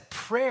us that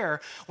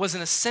prayer was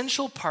an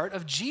essential part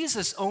of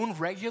Jesus' own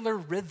regular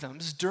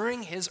rhythms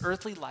during his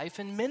earthly life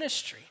and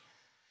ministry.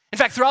 In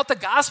fact, throughout the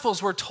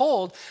Gospels, we're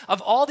told of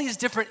all these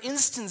different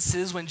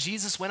instances when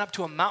Jesus went up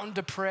to a mountain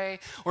to pray,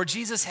 or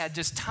Jesus had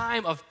just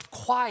time of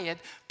quiet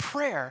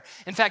prayer.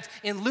 In fact,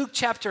 in Luke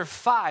chapter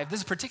 5,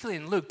 this is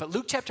particularly in Luke, but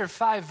Luke chapter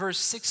 5, verse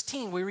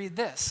 16, we read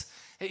this.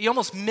 You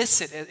almost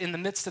miss it in the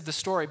midst of the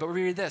story, but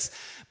we read this.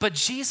 But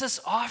Jesus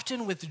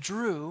often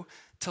withdrew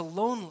to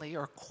lonely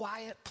or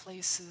quiet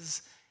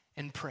places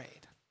and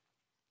prayed.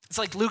 It's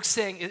like Luke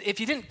saying, if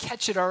you didn't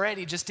catch it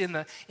already, just in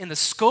the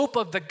scope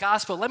of the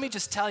gospel, let me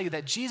just tell you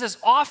that Jesus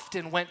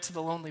often went to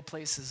the lonely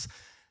places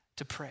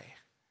to pray.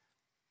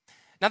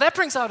 Now that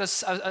brings out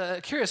a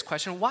curious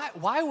question.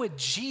 Why would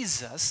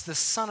Jesus, the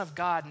Son of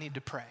God, need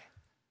to pray?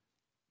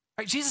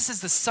 Right? Jesus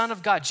is the Son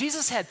of God.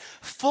 Jesus had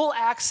full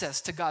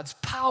access to God's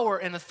power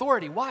and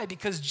authority. Why?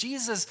 Because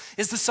Jesus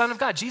is the Son of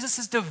God. Jesus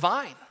is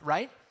divine,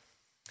 right?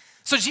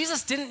 So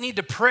Jesus didn't need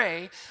to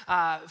pray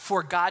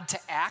for God to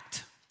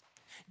act.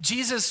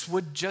 Jesus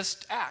would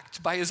just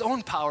act by his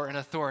own power and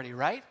authority,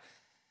 right?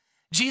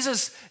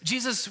 Jesus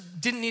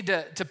didn't need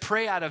to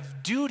pray out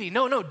of duty.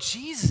 No,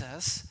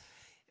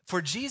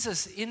 for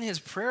Jesus in his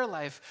prayer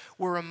life,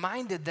 we're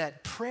reminded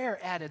that prayer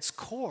at its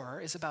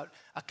core is about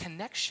a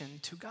connection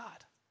to God.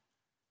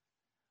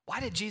 Why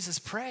did Jesus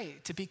pray?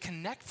 To be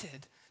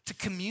connected, to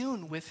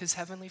commune with his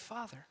heavenly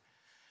Father.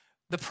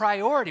 The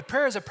priority,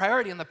 prayer is a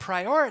priority, and the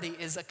priority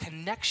is a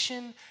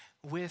connection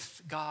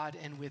with God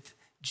and with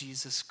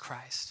Jesus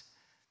Christ.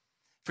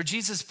 For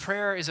Jesus,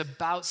 prayer is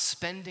about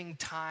spending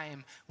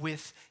time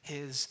with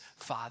his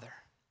Father.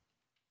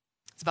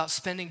 It's about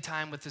spending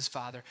time with his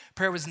Father.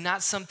 Prayer was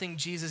not something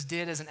Jesus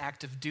did as an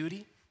act of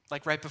duty,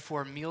 like right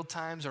before meal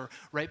times or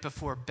right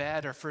before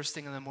bed or first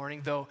thing in the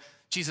morning, though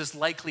Jesus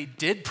likely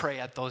did pray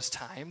at those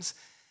times.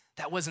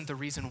 That wasn't the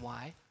reason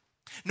why.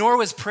 Nor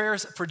was prayer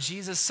for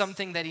Jesus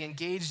something that he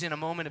engaged in a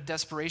moment of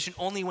desperation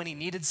only when he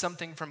needed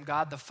something from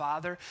God the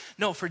Father.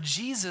 No, for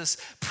Jesus,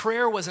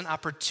 prayer was an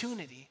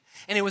opportunity.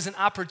 And it was an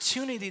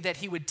opportunity that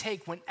he would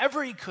take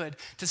whenever he could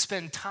to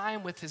spend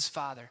time with his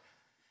Father.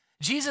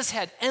 Jesus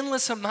had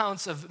endless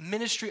amounts of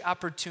ministry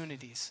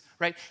opportunities,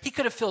 right? He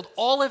could have filled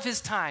all of his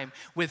time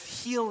with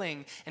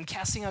healing and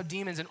casting out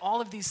demons and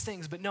all of these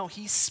things, but no,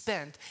 he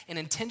spent and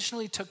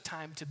intentionally took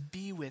time to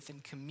be with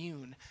and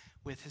commune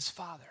with his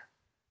Father.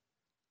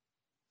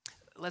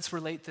 Let's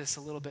relate this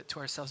a little bit to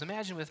ourselves.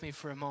 Imagine with me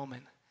for a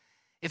moment,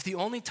 if the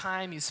only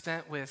time you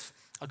spent with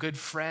a good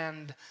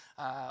friend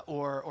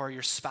or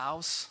your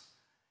spouse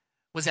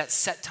was at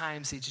set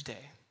times each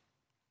day.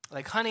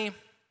 like, honey,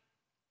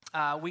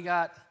 we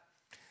got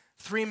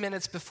 3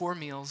 minutes before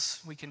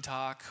meals we can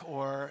talk,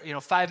 or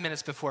 5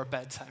 minutes before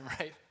bedtime,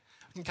 right?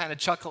 We can kind of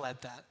chuckle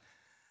at that.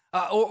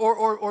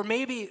 Or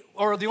maybe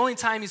the only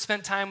time you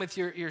spent time with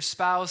your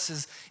spouse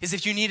is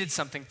if you needed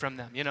something from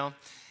them,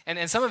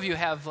 And some of you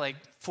have like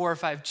 4 or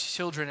 5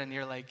 children, and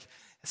you're like,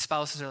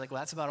 spouses are like,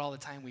 well, that's about all the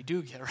time we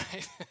do get,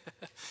 right?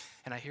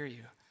 And I hear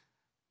you.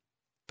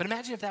 But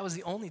imagine if that was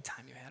the only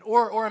time you had.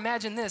 Or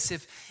imagine this,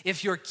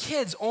 if your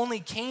kids only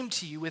came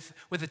to you with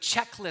a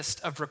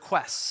checklist of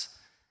requests.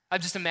 I'm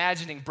just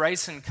imagining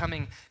Bryson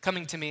coming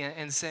to me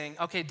and saying,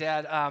 okay,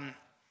 Dad, I'm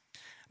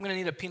going to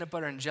need a peanut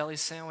butter and jelly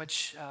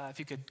sandwich. If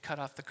you could cut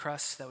off the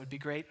crust, that would be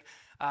great.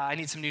 I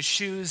need some new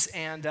shoes,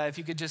 and if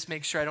you could just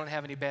make sure I don't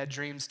have any bad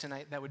dreams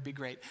tonight, that would be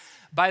great.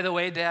 By the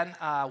way, Dad,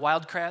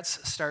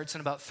 Wildcrats starts in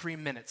about 3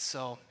 minutes,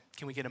 so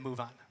can we get a move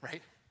on,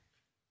 right?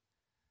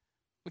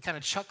 We kind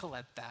of chuckle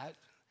at that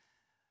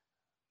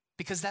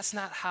because that's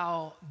not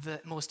how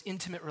the most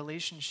intimate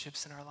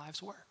relationships in our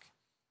lives work.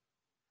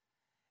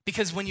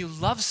 Because when you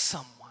love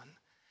someone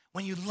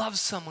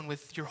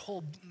with your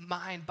whole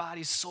mind,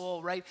 body,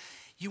 soul, right,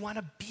 you want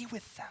to be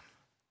with them.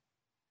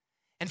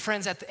 And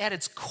friends, at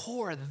its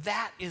core,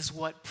 that is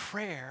what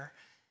prayer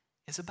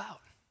is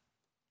about.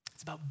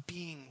 It's about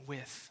being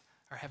with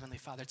our Heavenly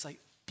Father. It's like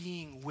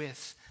being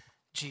with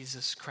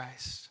Jesus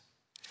Christ.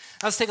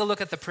 Now let's take a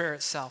look at the prayer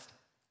itself.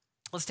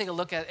 Let's take a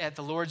look at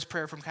the Lord's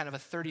Prayer from kind of a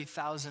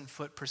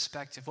 30,000-foot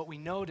perspective. What we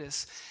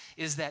notice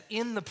is that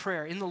in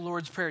the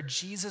Lord's Prayer,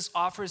 Jesus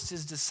offers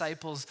his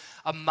disciples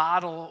a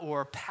model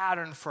or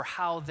pattern for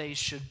how they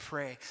should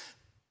pray.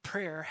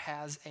 Prayer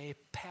has a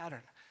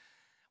pattern.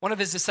 One of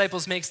his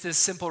disciples makes this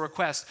simple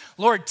request,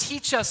 Lord,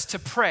 teach us to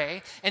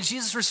pray. And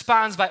Jesus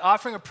responds by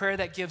offering a prayer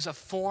that gives a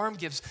form,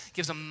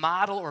 gives a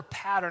model or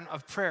pattern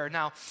of prayer.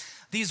 Now,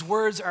 these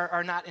words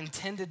are not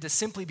intended to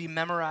simply be a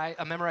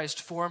memorized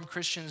form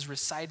Christians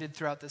recited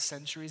throughout the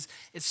centuries.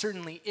 It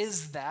certainly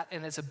is that,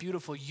 and it's a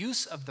beautiful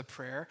use of the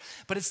prayer,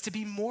 but it's to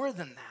be more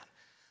than that.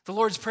 The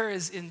Lord's Prayer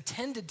is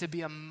intended to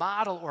be a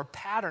model or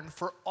pattern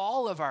for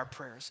all of our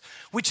prayers,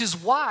 which is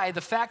why the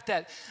fact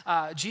that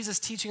Jesus'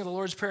 teaching of the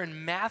Lord's Prayer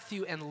in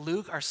Matthew and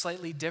Luke are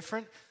slightly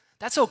different,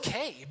 that's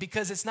okay,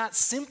 because it's not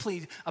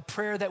simply a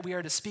prayer that we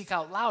are to speak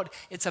out loud.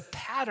 It's a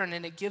pattern,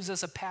 and it gives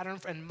us a pattern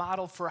and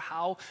model for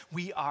how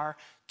we are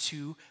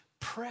to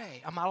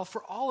pray, a model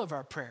for all of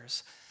our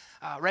prayers.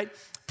 Right?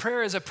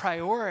 Prayer is a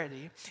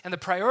priority, and the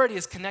priority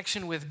is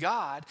connection with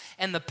God,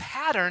 and the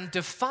pattern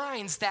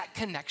defines that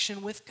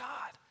connection with God.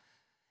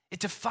 It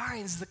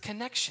defines the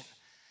connection.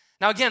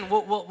 Now, again,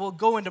 we'll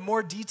go into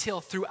more detail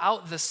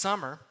throughout the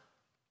summer,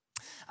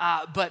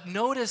 but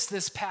notice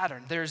this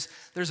pattern. There's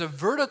a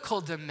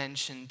vertical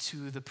dimension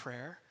to the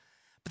prayer,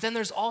 but then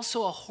there's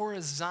also a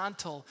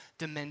horizontal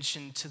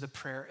dimension to the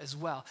prayer as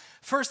well.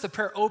 First, the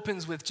prayer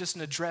opens with just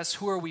an address.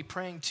 Who are we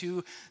praying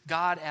to?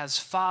 God as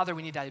Father.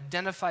 We need to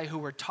identify who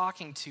we're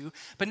talking to.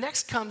 But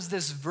next comes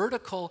this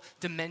vertical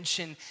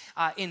dimension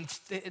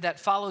that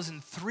follows in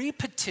 3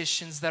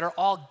 petitions that are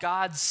all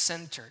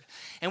God-centered.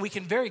 And we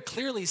can very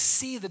clearly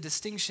see the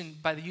distinction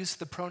by the use of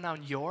the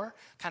pronoun your,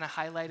 kind of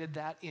highlighted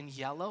that in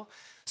yellow.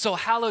 So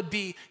hallowed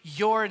be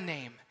your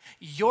name,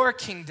 your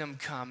kingdom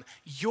come,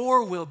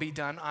 your will be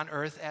done on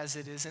earth as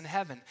it is in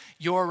heaven.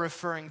 You're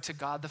referring to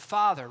God the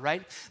Father,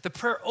 right? The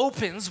prayer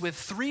opens with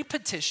 3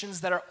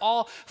 petitions that are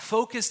all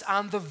focused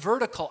on the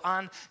vertical,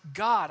 on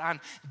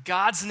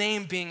God's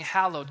name being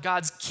hallowed,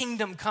 God's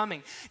kingdom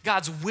coming,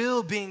 God's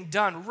will being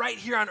done right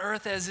here on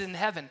earth as in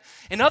heaven.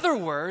 In other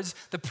words,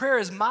 the prayer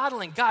is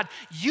modeling, God,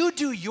 you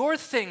do your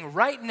thing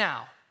right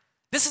now.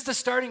 This is the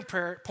starting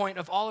prayer point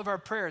of all of our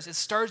prayers. It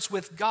starts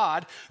with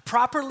God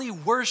properly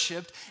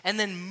worshiped and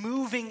then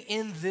moving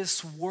in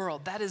this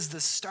world. That is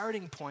the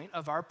starting point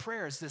of our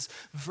prayers, this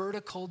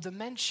vertical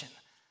dimension.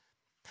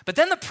 But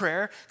then the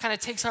prayer kind of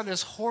takes on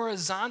this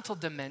horizontal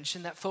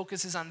dimension that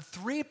focuses on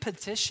 3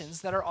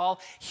 petitions that are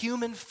all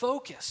human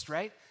focused,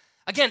 right?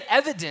 Again,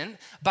 evident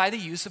by the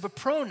use of a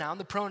pronoun,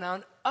 the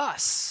pronoun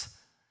us.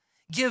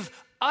 Give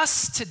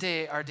us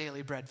today our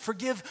daily bread.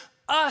 Forgive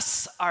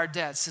us our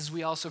debts as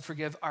we also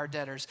forgive our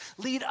debtors.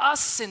 Lead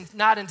us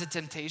not into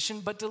temptation,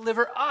 but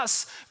deliver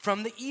us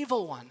from the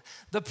evil one.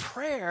 The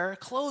prayer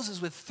closes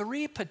with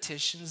 3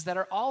 petitions that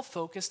are all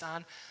focused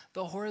on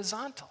the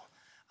horizontal,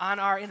 on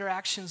our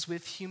interactions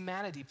with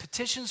humanity.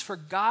 Petitions for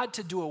God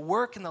to do a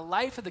work in the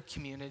life of the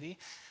community.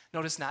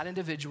 Notice not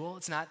individual.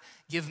 It's not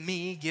give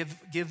me,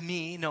 give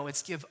me. No,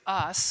 it's give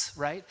us,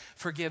 right?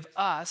 Forgive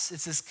us.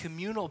 It's this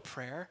communal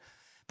prayer.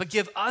 But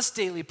give us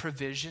daily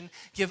provision,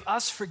 give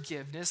us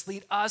forgiveness,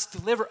 lead us,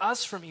 deliver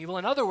us from evil.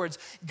 In other words,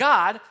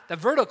 God, the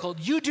vertical,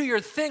 you do your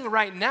thing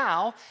right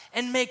now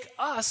and make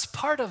us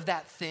part of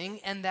that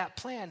thing and that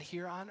plan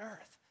here on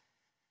earth.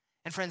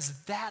 And friends,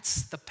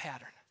 that's the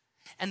pattern.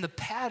 And the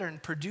pattern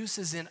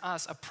produces in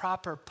us a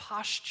proper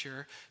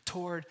posture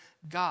toward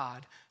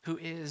God, who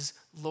is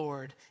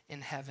Lord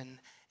in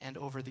heaven and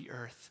over the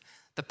earth.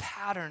 The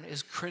pattern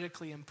is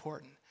critically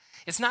important.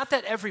 It's not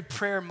that every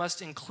prayer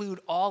must include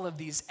all of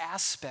these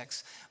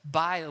aspects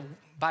by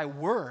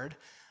word,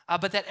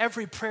 but that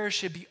every prayer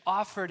should be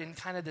offered in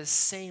kind of the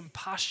same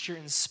posture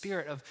and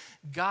spirit of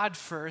God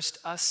first,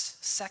 us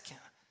second.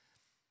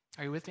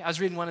 Are you with me? I was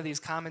reading one of these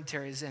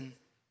commentaries, and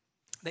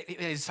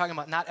he's talking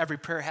about not every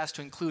prayer has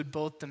to include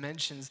both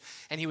dimensions.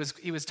 And he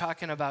was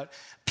talking about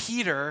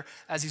Peter,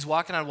 as he's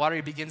walking on water,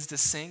 he begins to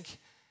sink.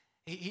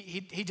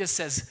 He just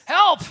says,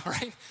 help,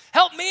 right?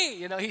 Help me.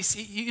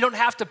 You don't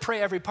have to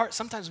pray every part.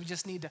 Sometimes we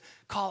just need to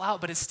call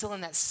out, but it's still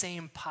in that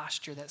same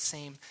posture, that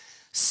same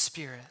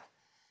spirit.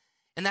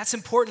 And that's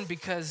important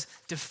because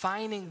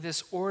defining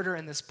this order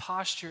and this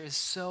posture is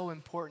so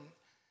important.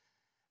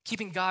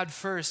 Keeping God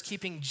first,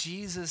 keeping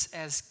Jesus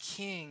as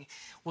king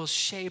will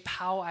shape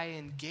how I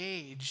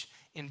engage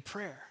in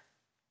prayer.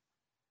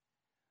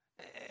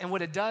 And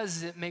what it does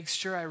is it makes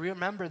sure I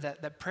remember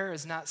that prayer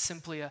is not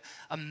simply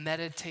a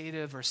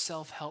meditative or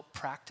self-help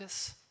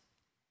practice.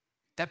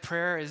 That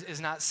prayer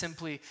is not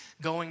simply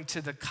going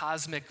to the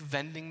cosmic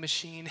vending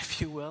machine,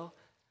 if you will.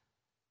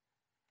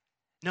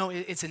 No,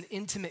 it's an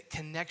intimate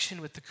connection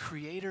with the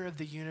creator of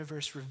the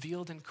universe,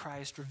 revealed in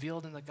Christ,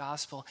 revealed in the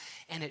gospel,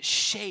 and it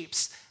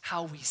shapes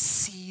how we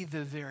see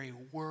the very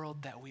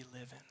world that we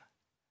live in.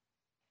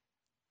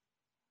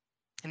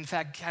 In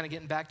fact, kind of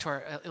getting back to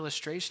our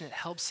illustration, it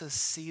helps us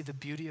see the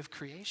beauty of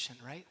creation,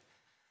 right?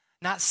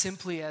 Not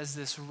simply as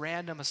this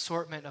random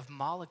assortment of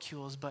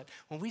molecules, but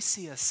when we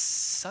see a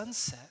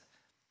sunset,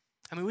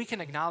 I mean, we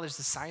can acknowledge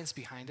the science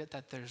behind it,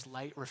 that there's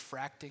light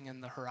refracting in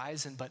the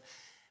horizon, but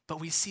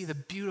we see the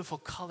beautiful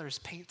colors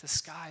paint the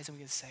skies, and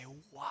we can say,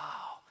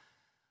 wow,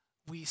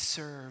 we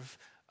serve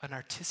an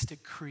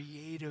artistic,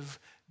 creative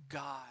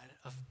God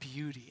of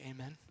beauty,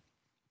 amen?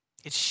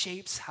 It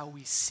shapes how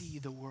we see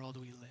the world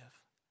we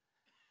live.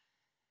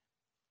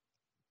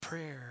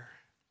 Prayer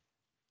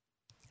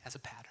as a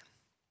pattern.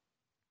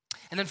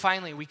 And then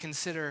finally, we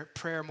consider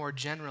prayer more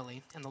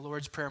generally, and the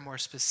Lord's Prayer more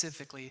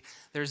specifically.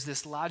 There's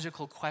this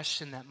logical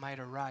question that might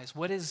arise.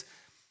 What's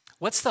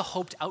the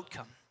hoped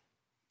outcome?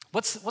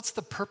 What's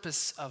the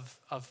purpose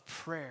of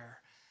prayer?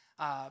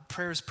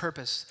 Prayer's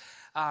purpose.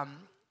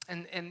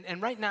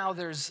 And right now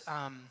there's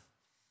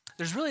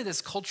really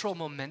this cultural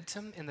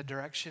momentum in the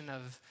direction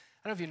of,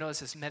 I don't know if you notice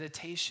this,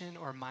 meditation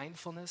or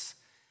mindfulness.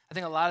 I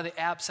think a lot of the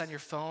apps on your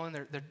phone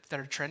that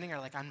are trending are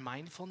like on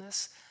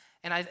mindfulness.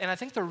 And I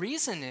think the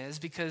reason is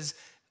because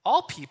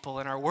all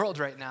people in our world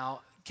right now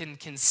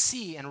can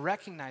see and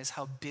recognize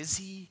how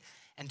busy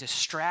and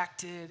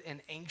distracted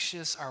and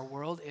anxious our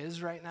world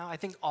is right now. I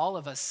think all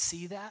of us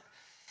see that.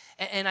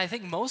 And I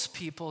think most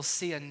people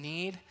see a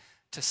need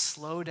to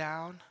slow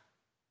down,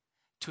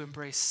 to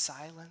embrace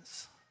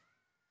silence,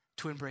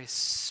 to embrace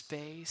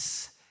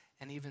space,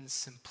 and even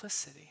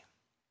simplicity.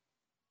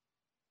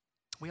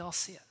 We all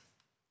see it.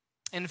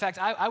 In fact,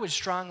 I would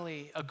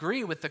strongly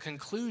agree with the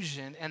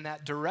conclusion and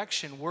that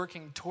direction,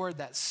 working toward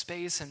that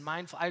space and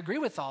mindful. I agree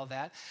with all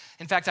that.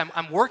 In fact,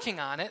 I'm working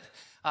on it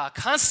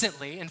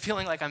constantly and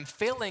feeling like I'm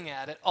failing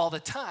at it all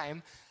the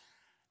time.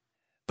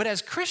 But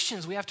as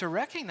Christians, we have to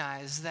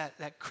recognize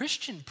that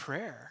Christian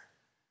prayer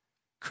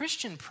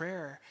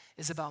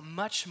is about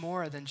much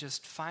more than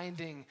just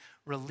finding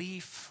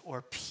relief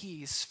or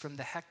peace from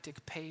the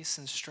hectic pace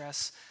and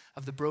stress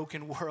of the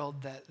broken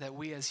world that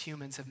we as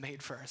humans have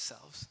made for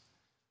ourselves.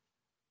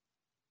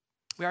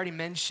 We already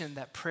mentioned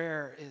that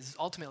prayer is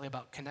ultimately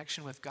about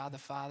connection with God the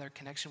Father,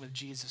 connection with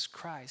Jesus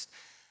Christ.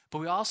 But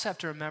we also have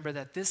to remember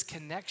that this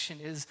connection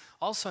is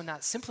also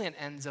not simply an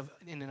end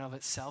in and of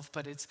itself,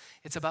 but it's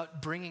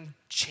about bringing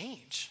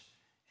change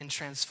and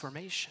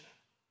transformation.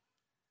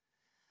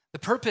 The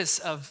purpose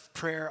of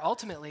prayer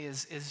ultimately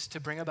is to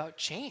bring about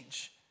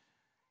change.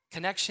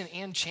 Connection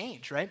and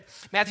change, right?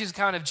 Matthew's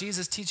account of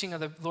Jesus' teaching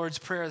of the Lord's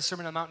Prayer, the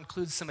Sermon on the Mount,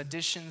 includes some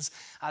additions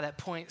that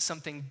point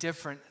something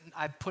different.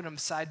 I put them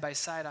side by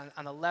side.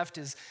 On the left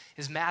is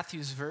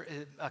Matthew's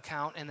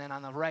account, and then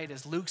on the right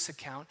is Luke's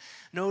account.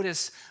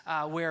 Notice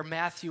where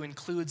Matthew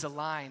includes a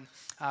line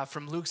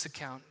from Luke's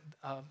account.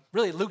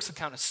 Really, Luke's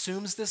account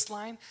assumes this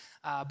line,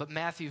 but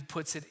Matthew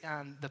puts it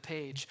on the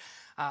page.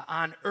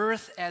 On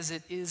earth as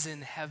it is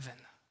in heaven.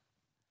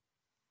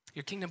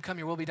 Your kingdom come,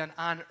 your will be done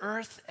on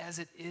earth as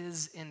it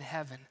is in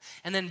heaven.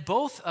 And then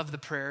both of the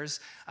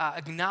prayers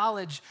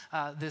acknowledge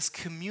this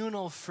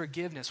communal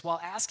forgiveness. While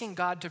asking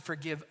God to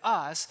forgive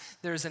us,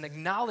 there's an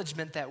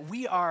acknowledgement that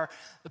we are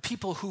the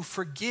people who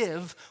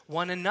forgive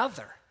one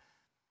another.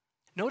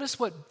 Notice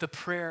what the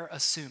prayer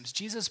assumes.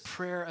 Jesus'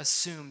 prayer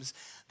assumes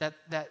that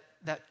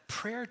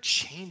prayer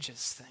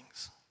changes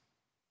things.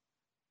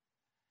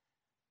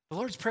 The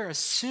Lord's Prayer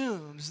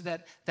assumes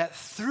that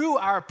through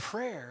our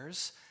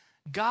prayers,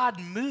 God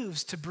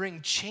moves to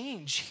bring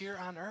change here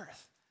on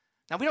earth.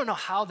 Now, we don't know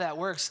how that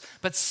works,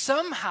 but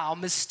somehow,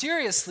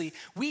 mysteriously,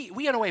 we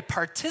in a way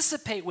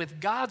participate with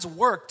God's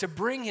work to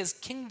bring his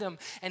kingdom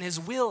and his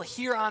will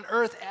here on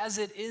earth as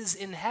it is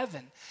in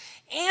heaven.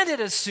 And it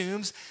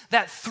assumes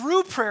that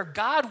through prayer,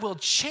 God will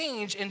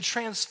change and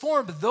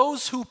transform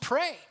those who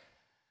pray.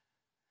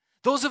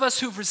 Those of us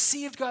who've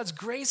received God's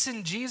grace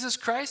in Jesus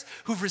Christ,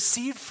 who've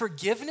received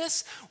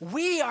forgiveness,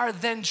 we are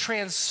then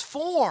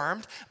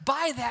transformed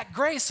by that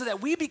grace so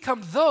that we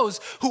become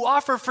those who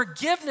offer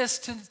forgiveness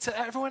to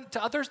everyone,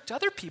 to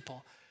other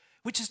people,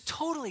 which is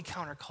totally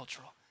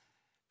countercultural.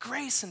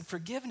 Grace and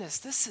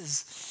forgiveness,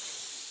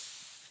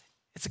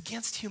 it's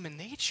against human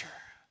nature.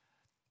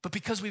 But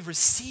because we've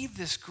received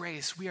this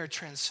grace, we are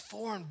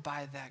transformed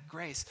by that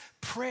grace.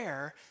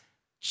 Prayer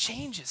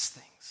changes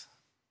things.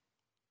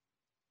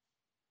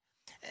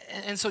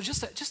 And so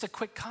just a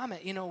quick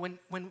comment,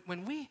 when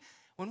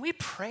we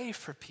pray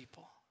for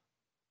people,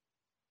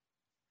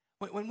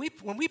 when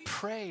we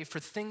pray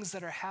for things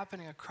that are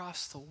happening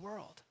across the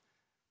world,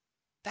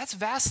 that's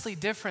vastly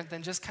different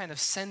than just kind of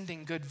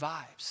sending good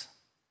vibes.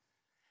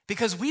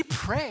 Because we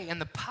pray in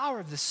the power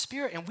of the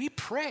Spirit, and we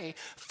pray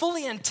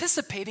fully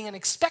anticipating and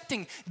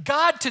expecting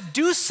God to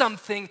do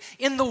something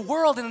in the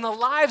world and in the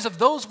lives of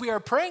those we are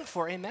praying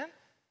for, amen?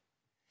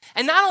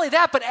 And not only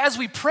that, but as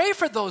we pray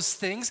for those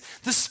things,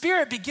 the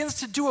Spirit begins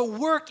to do a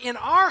work in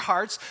our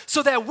hearts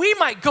so that we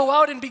might go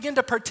out and begin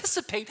to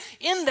participate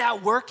in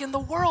that work in the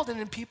world and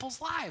in people's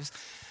lives.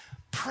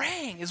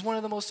 Praying is one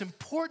of the most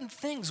important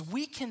things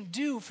we can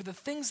do for the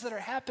things that are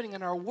happening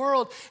in our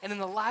world and in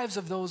the lives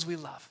of those we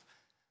love.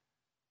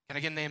 Can I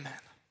get an amen?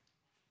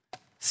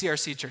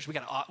 CRC Church, we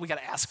got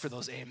to ask for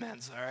those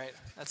amens, all right?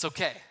 That's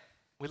okay.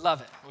 We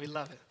love it. We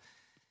love it.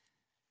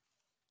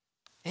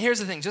 And here's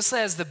the thing, just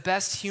as the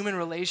best human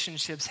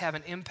relationships have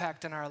an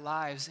impact on our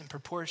lives in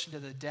proportion to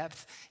the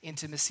depth,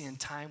 intimacy, and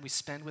time we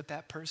spend with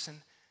that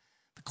person,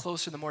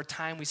 the more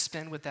time we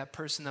spend with that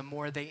person, the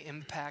more they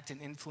impact and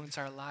influence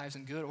our lives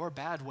in good or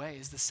bad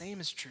ways. The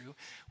same is true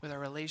with our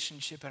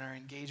relationship and our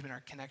engagement,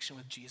 our connection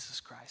with Jesus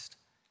Christ.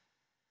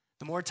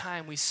 The more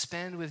time we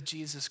spend with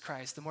Jesus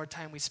Christ, the more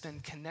time we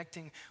spend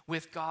connecting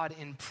with God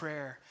in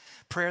prayer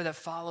that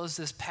follows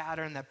this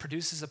pattern, that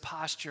produces a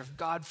posture of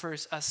God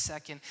first, us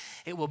second,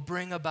 it will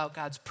bring about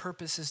God's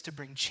purposes to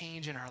bring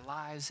change in our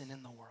lives and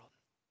in the world.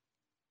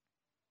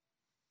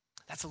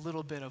 That's a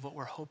little bit of what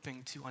we're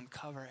hoping to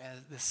uncover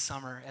this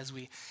summer as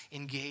we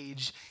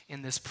engage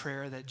in this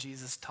prayer that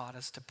Jesus taught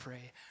us to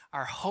pray.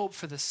 Our hope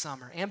for the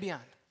summer and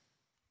beyond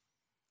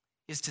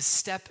is to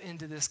step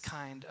into this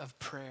kind of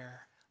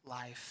prayer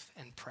life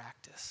and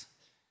practice.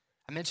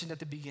 I mentioned at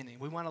the beginning,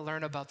 we want to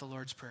learn about the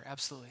Lord's Prayer.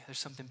 Absolutely. There's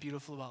something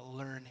beautiful about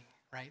learning,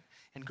 right?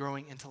 And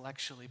growing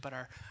intellectually. But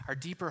our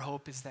deeper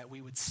hope is that we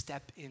would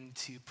step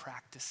into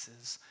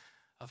practices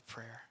of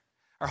prayer.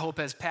 Our hope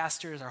as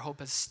pastors, our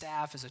hope as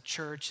staff, as a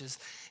church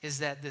is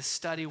that this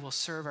study will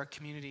serve our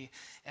community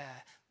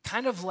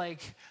kind of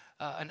like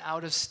an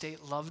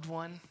out-of-state loved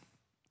one,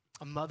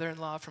 a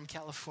mother-in-law from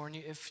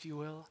California, if you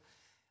will.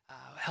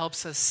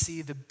 Helps us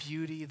see the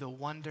beauty, the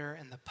wonder,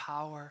 and the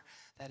power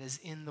that is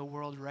in the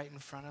world right in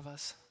front of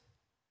us.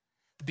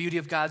 The beauty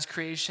of God's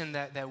creation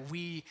that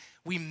we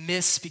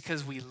miss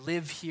because we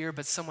live here,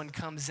 but someone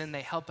comes in,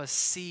 they help us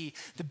see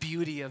the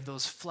beauty of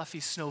those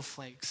fluffy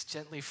snowflakes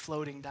gently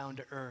floating down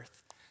to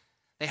earth.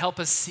 They help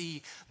us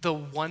see the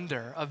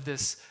wonder of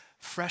this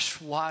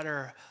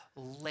freshwater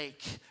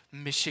lake,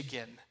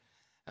 Michigan.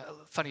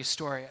 Funny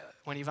story,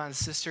 when Yvonne's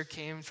sister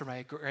came for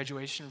my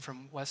graduation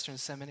from Western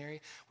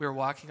Seminary, we were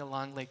walking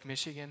along Lake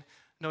Michigan.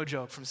 No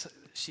joke,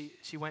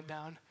 she went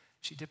down,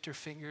 she dipped her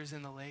fingers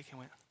in the lake and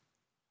went,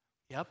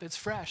 yep, it's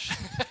fresh.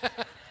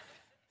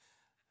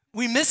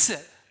 We miss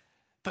it,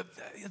 but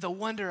the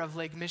wonder of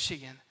Lake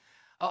Michigan,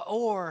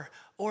 or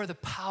the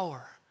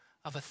power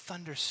of a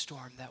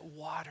thunderstorm that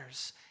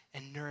waters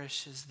and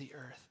nourishes the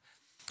earth.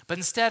 But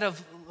instead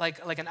of like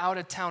an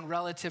out-of-town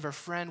relative or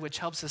friend, which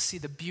helps us see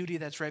the beauty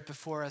that's right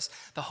before us,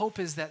 the hope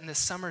is that in this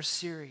summer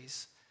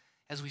series,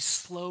 as we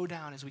slow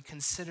down, as we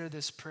consider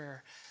this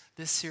prayer,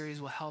 this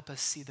series will help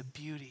us see the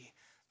beauty,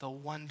 the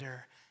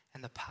wonder,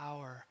 and the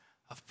power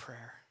of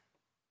prayer.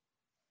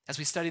 As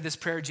we study this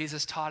prayer,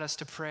 Jesus taught us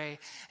to pray,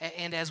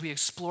 and as we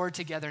explore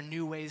together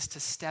new ways to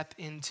step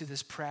into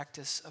this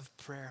practice of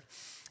prayer.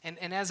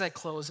 And as I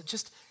close,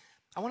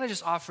 I want to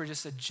just offer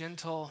just a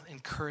gentle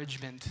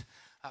encouragement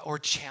or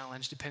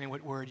challenge, depending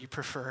what word you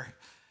prefer.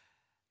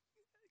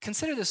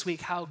 Consider this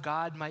week how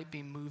God might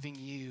be moving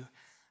you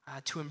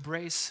to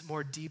embrace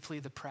more deeply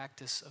the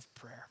practice of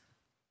prayer.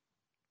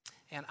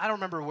 And I don't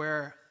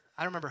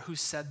remember who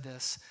said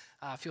this.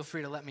 Feel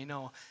free to let me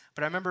know.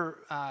 But I remember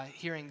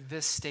hearing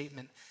this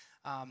statement,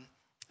 an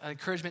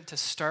encouragement to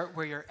start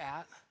where you're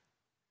at,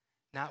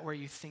 not where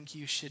you think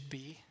you should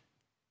be.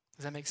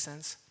 Does that make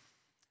sense?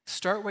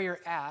 Start where you're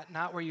at,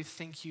 not where you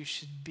think you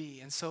should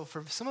be. And so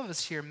for some of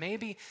us here,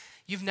 maybe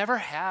you've never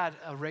had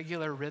a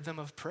regular rhythm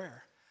of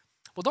prayer.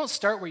 Well, don't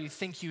start where you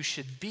think you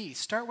should be.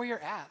 Start where you're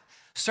at.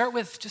 Start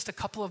with just a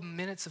couple of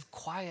minutes of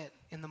quiet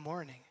in the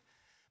morning.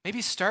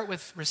 Maybe start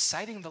with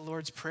reciting the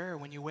Lord's Prayer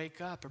when you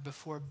wake up or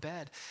before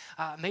bed.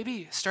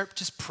 Maybe start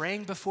just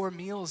praying before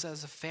meals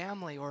as a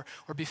family or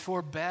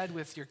before bed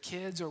with your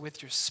kids or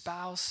with your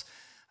spouse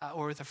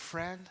or with a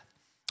friend.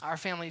 Our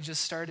family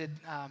just started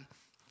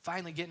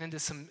finally getting into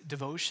some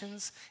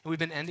devotions. And we've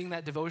been ending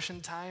that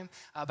devotion time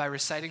by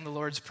reciting the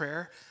Lord's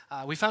Prayer.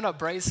 We found out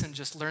Bryson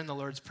just learned the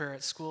Lord's Prayer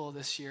at school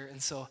this year,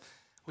 and so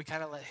we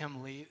kind of let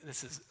him lead.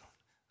 This is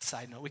a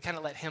side note. We kind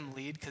of let him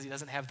lead because he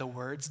doesn't have the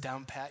words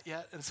down pat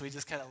yet, and so we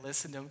just kind of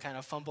listened to him kind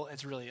of fumble.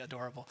 It's really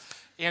adorable.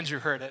 Andrew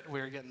heard it.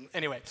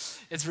 Anyway,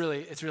 it's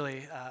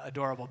really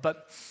adorable.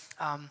 But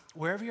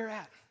wherever you're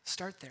at,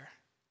 start there.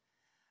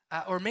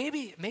 Or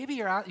maybe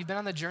you've been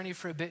on the journey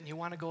for a bit and you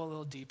want to go a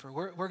little deeper.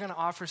 We're going to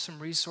offer some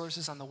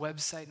resources on the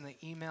website and the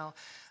email.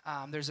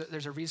 There's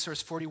a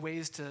resource, 40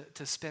 Ways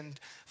to Spend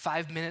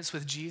 5 Minutes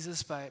with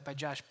Jesus by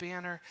Josh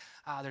Banner.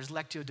 There's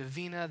Lectio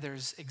Divina.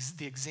 There's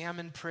the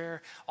Examine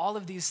Prayer. All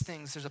of these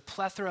things. There's a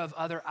plethora of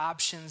other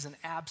options and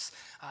apps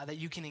that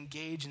you can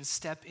engage and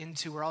step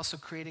into. We're also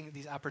creating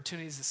these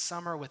opportunities this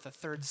summer with the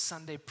third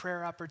Sunday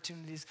prayer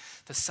opportunities,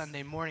 the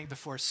Sunday morning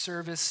before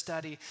service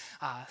study,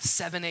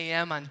 7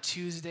 a.m. on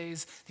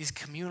Tuesdays, these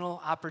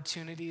communal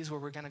opportunities where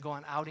we're going to go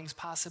on outings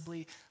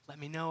possibly. Let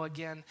me know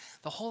again.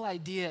 The whole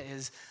idea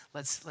is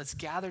let's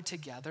gather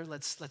together,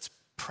 let's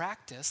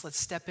practice, let's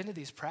step into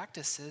these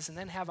practices and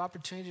then have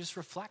opportunity to just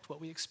reflect what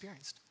we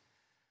experienced.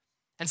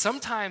 And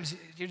sometimes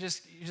you're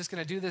just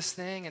going to do this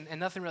thing and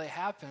nothing really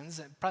happens,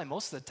 and probably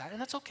most of the time,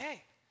 and that's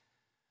okay.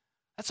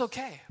 That's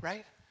okay,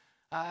 right?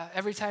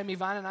 Every time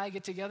Yvonne and I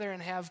get together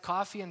and have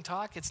coffee and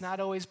talk, it's not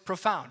always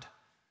profound.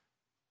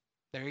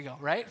 There you go,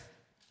 right?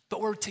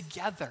 But we're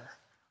together.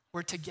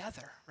 We're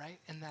together, right?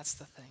 And that's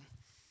the thing.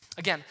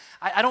 Again,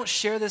 I don't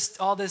share these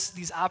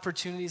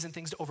opportunities and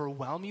things to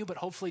overwhelm you, but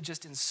hopefully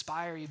just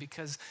inspire you,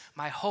 because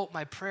my hope,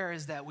 my prayer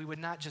is that we would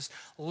not just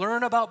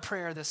learn about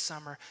prayer this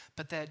summer,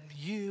 but that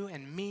you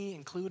and me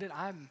included,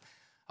 I'm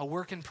a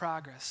work in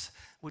progress,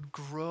 would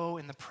grow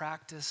in the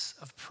practice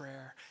of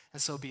prayer.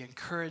 And so be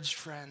encouraged,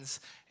 friends,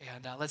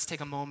 and let's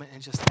take a moment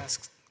and just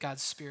ask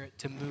God's Spirit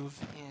to move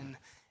in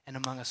and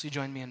among us. You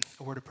join me in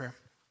a word of prayer.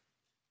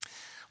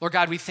 Lord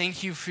God, we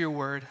thank you for your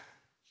word.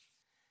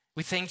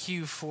 We thank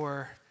you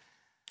for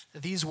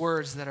these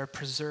words that are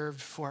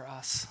preserved for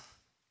us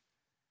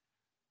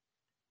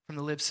from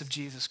the lips of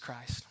Jesus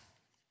Christ.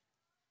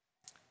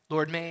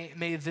 Lord,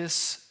 may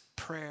this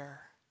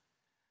prayer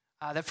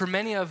that for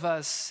many of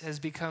us has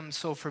become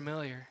so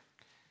familiar.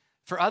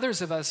 For others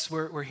of us,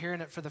 we're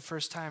hearing it for the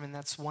first time, and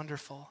that's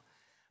wonderful.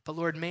 But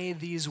Lord, may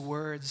these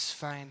words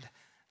find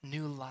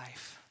new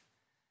life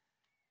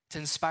to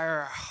inspire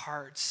our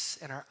hearts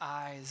and our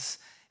eyes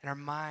and our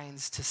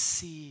minds to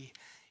see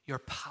your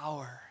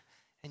power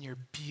and your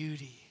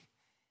beauty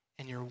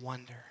and your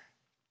wonder.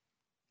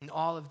 And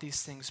all of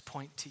these things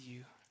point to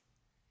you.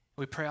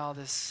 We pray all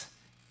this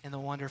in the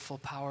wonderful,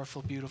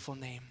 powerful, beautiful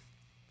name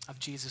of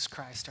Jesus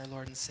Christ, our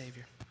Lord and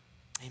Savior.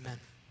 Amen.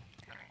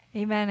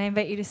 Amen. I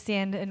invite you to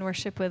stand and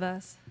worship with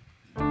us.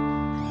 You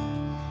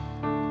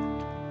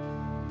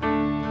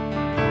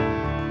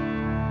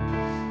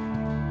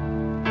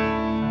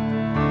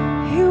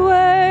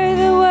were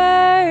the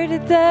Word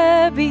at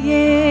the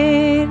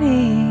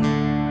beginning,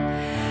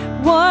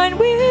 one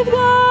with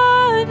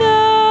God,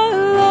 the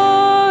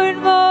Lord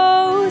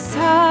Most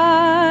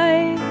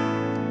High.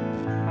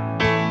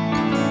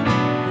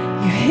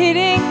 Your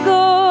hidden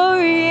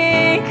glory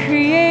in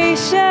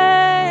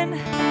creation,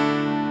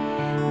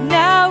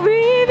 now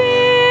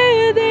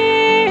revealed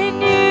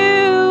in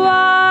you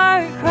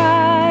are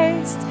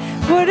Christ.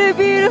 What a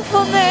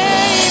beautiful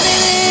name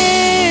it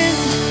is.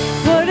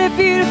 What a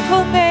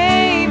beautiful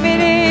name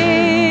it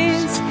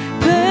is.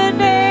 The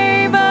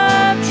name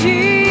of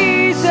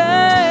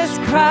Jesus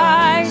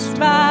Christ,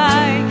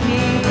 my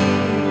King.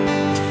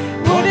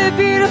 What a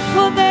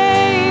beautiful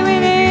name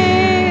it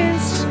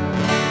is.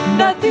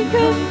 Nothing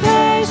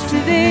compares to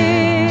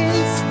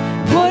this.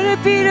 What a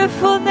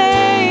beautiful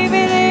name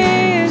it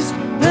is.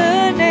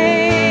 The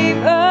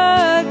name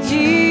of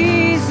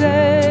Jesus.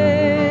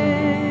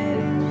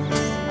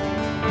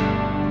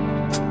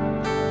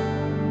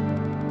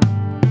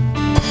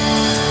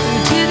 We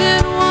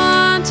didn't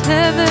want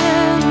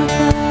heaven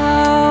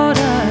without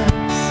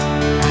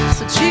us,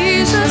 so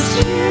Jesus,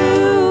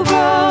 you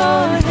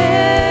brought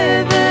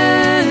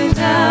heaven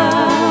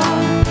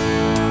down.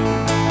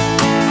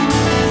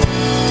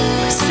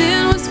 Where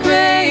sin was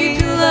great,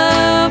 your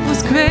love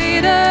was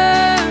greater.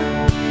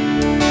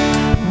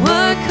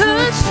 What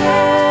could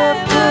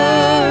separate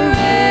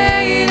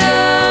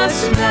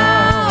us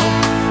now?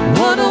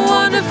 What a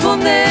wonderful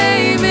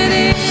name it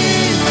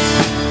is.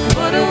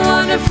 What a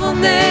wonderful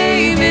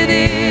name it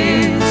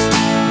is.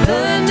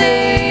 The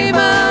name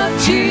of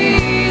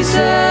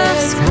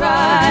Jesus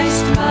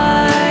Christ,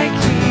 my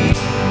King.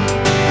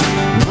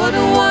 What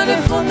a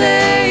wonderful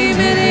name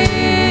it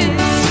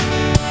is.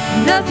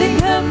 Nothing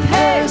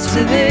compares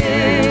to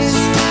this.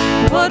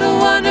 What a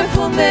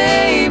wonderful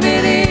name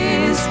it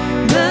is.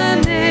 The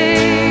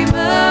name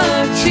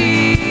of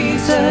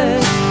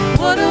Jesus.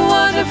 What a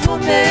wonderful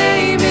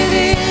name it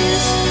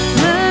is.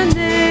 The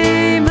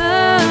name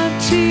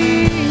of Jesus.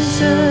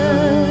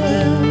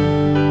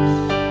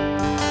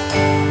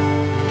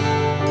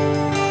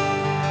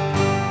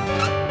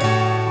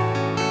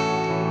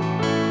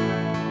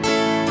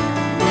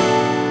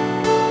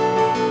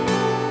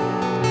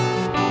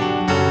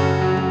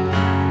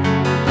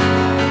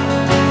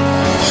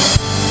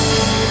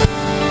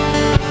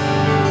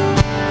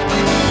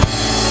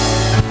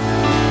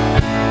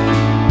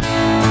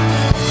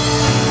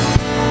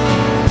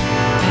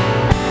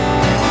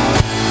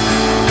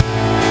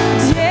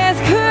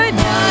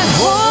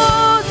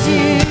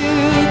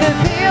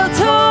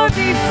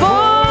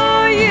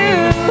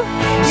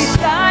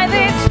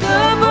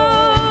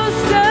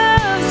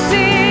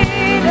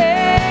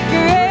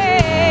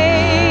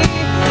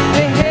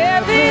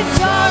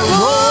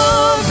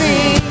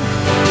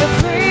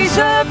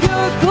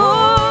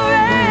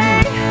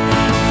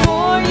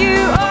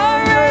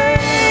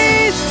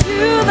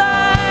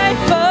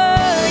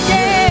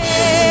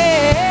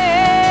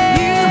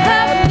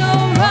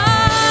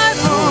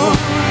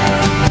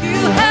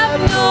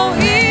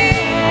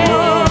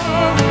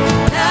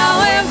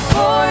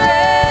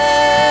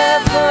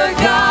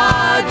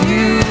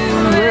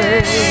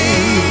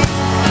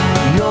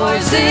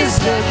 Yours is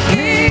the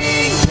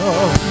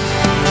kingdom.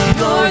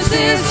 Yours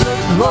is the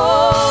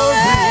glory.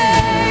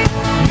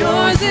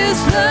 Yours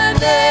is the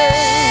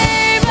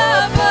name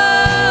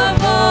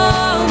above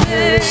all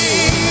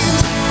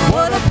names.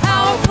 What a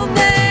powerful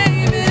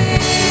name it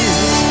is.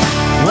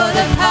 What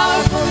a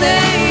powerful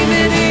name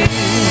it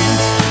is.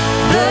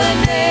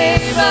 The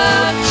name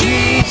of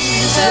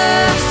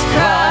Jesus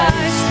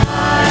Christ,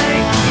 my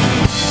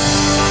King.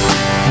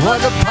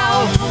 What a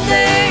powerful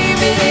name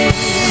it is.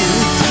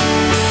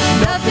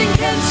 Nothing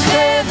can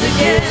stand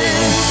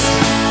against.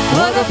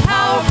 What a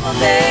powerful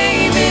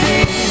name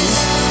it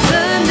is.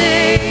 The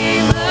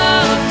name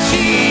of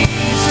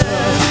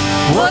Jesus.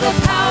 What a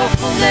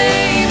powerful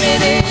name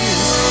it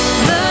is.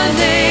 The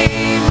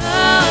name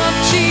of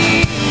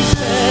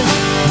Jesus.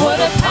 What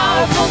a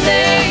powerful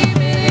name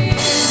it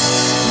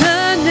is.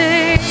 The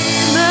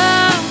name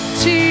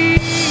of Jesus.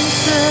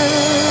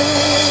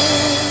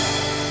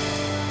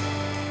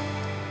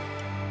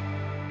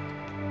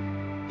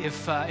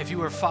 If you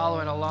were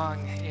following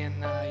along in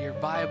your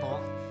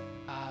Bible,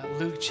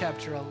 Luke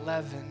chapter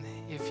 11,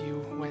 if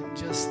you went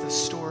just the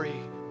story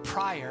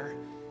prior,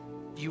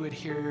 you would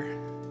hear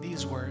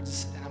these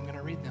words, and I'm going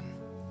to read them.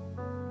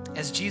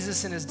 As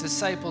Jesus and his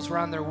disciples were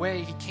on their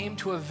way, he came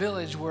to a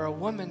village where a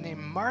woman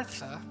named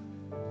Martha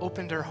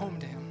opened her home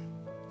to him.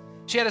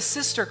 She had a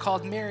sister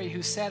called Mary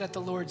who sat at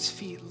the Lord's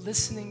feet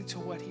listening to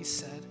what he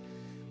said.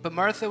 But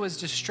Martha was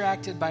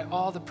distracted by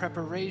all the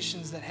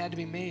preparations that had to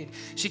be made.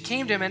 She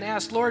came to him and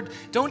asked, Lord,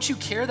 don't you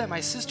care that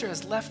my sister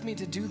has left me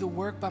to do the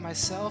work by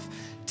myself?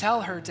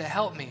 Tell her to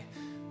help me.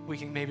 We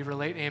can maybe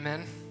relate,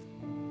 amen.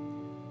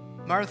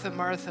 Martha,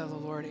 Martha, the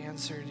Lord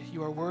answered,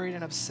 you are worried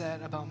and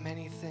upset about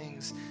many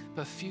things,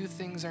 but few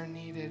things are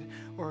needed,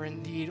 or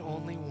indeed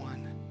only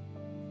one.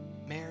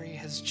 Mary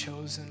has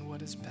chosen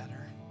what is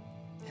better,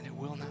 and it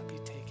will not be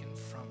taken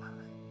from her.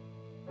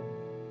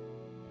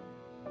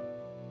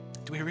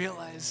 Do we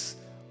realize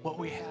what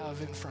we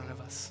have in front of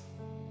us?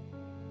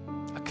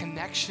 A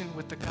connection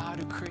with the God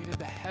who created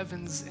the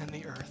heavens and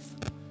the earth.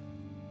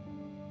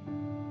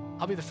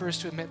 I'll be the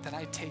first to admit that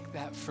I take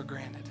that for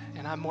granted,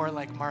 and I'm more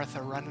like Martha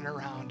running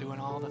around doing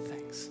all the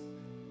things.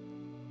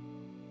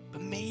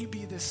 But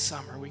maybe this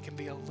summer we can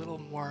be a little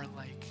more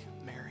like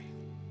Mary.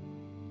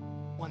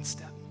 One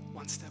step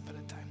at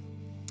a time.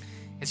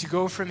 As you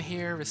go from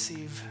here,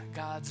 receive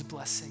God's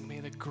blessing. May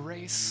the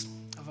grace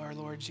of our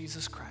Lord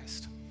Jesus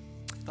Christ,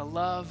 the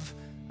love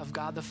of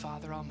God the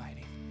Father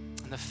Almighty,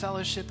 and the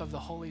fellowship of the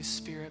Holy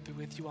Spirit be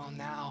with you all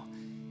now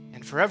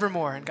and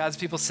forevermore. And God's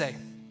people say,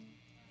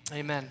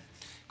 amen.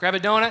 Grab a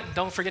donut and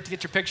don't forget to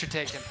get your picture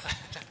taken.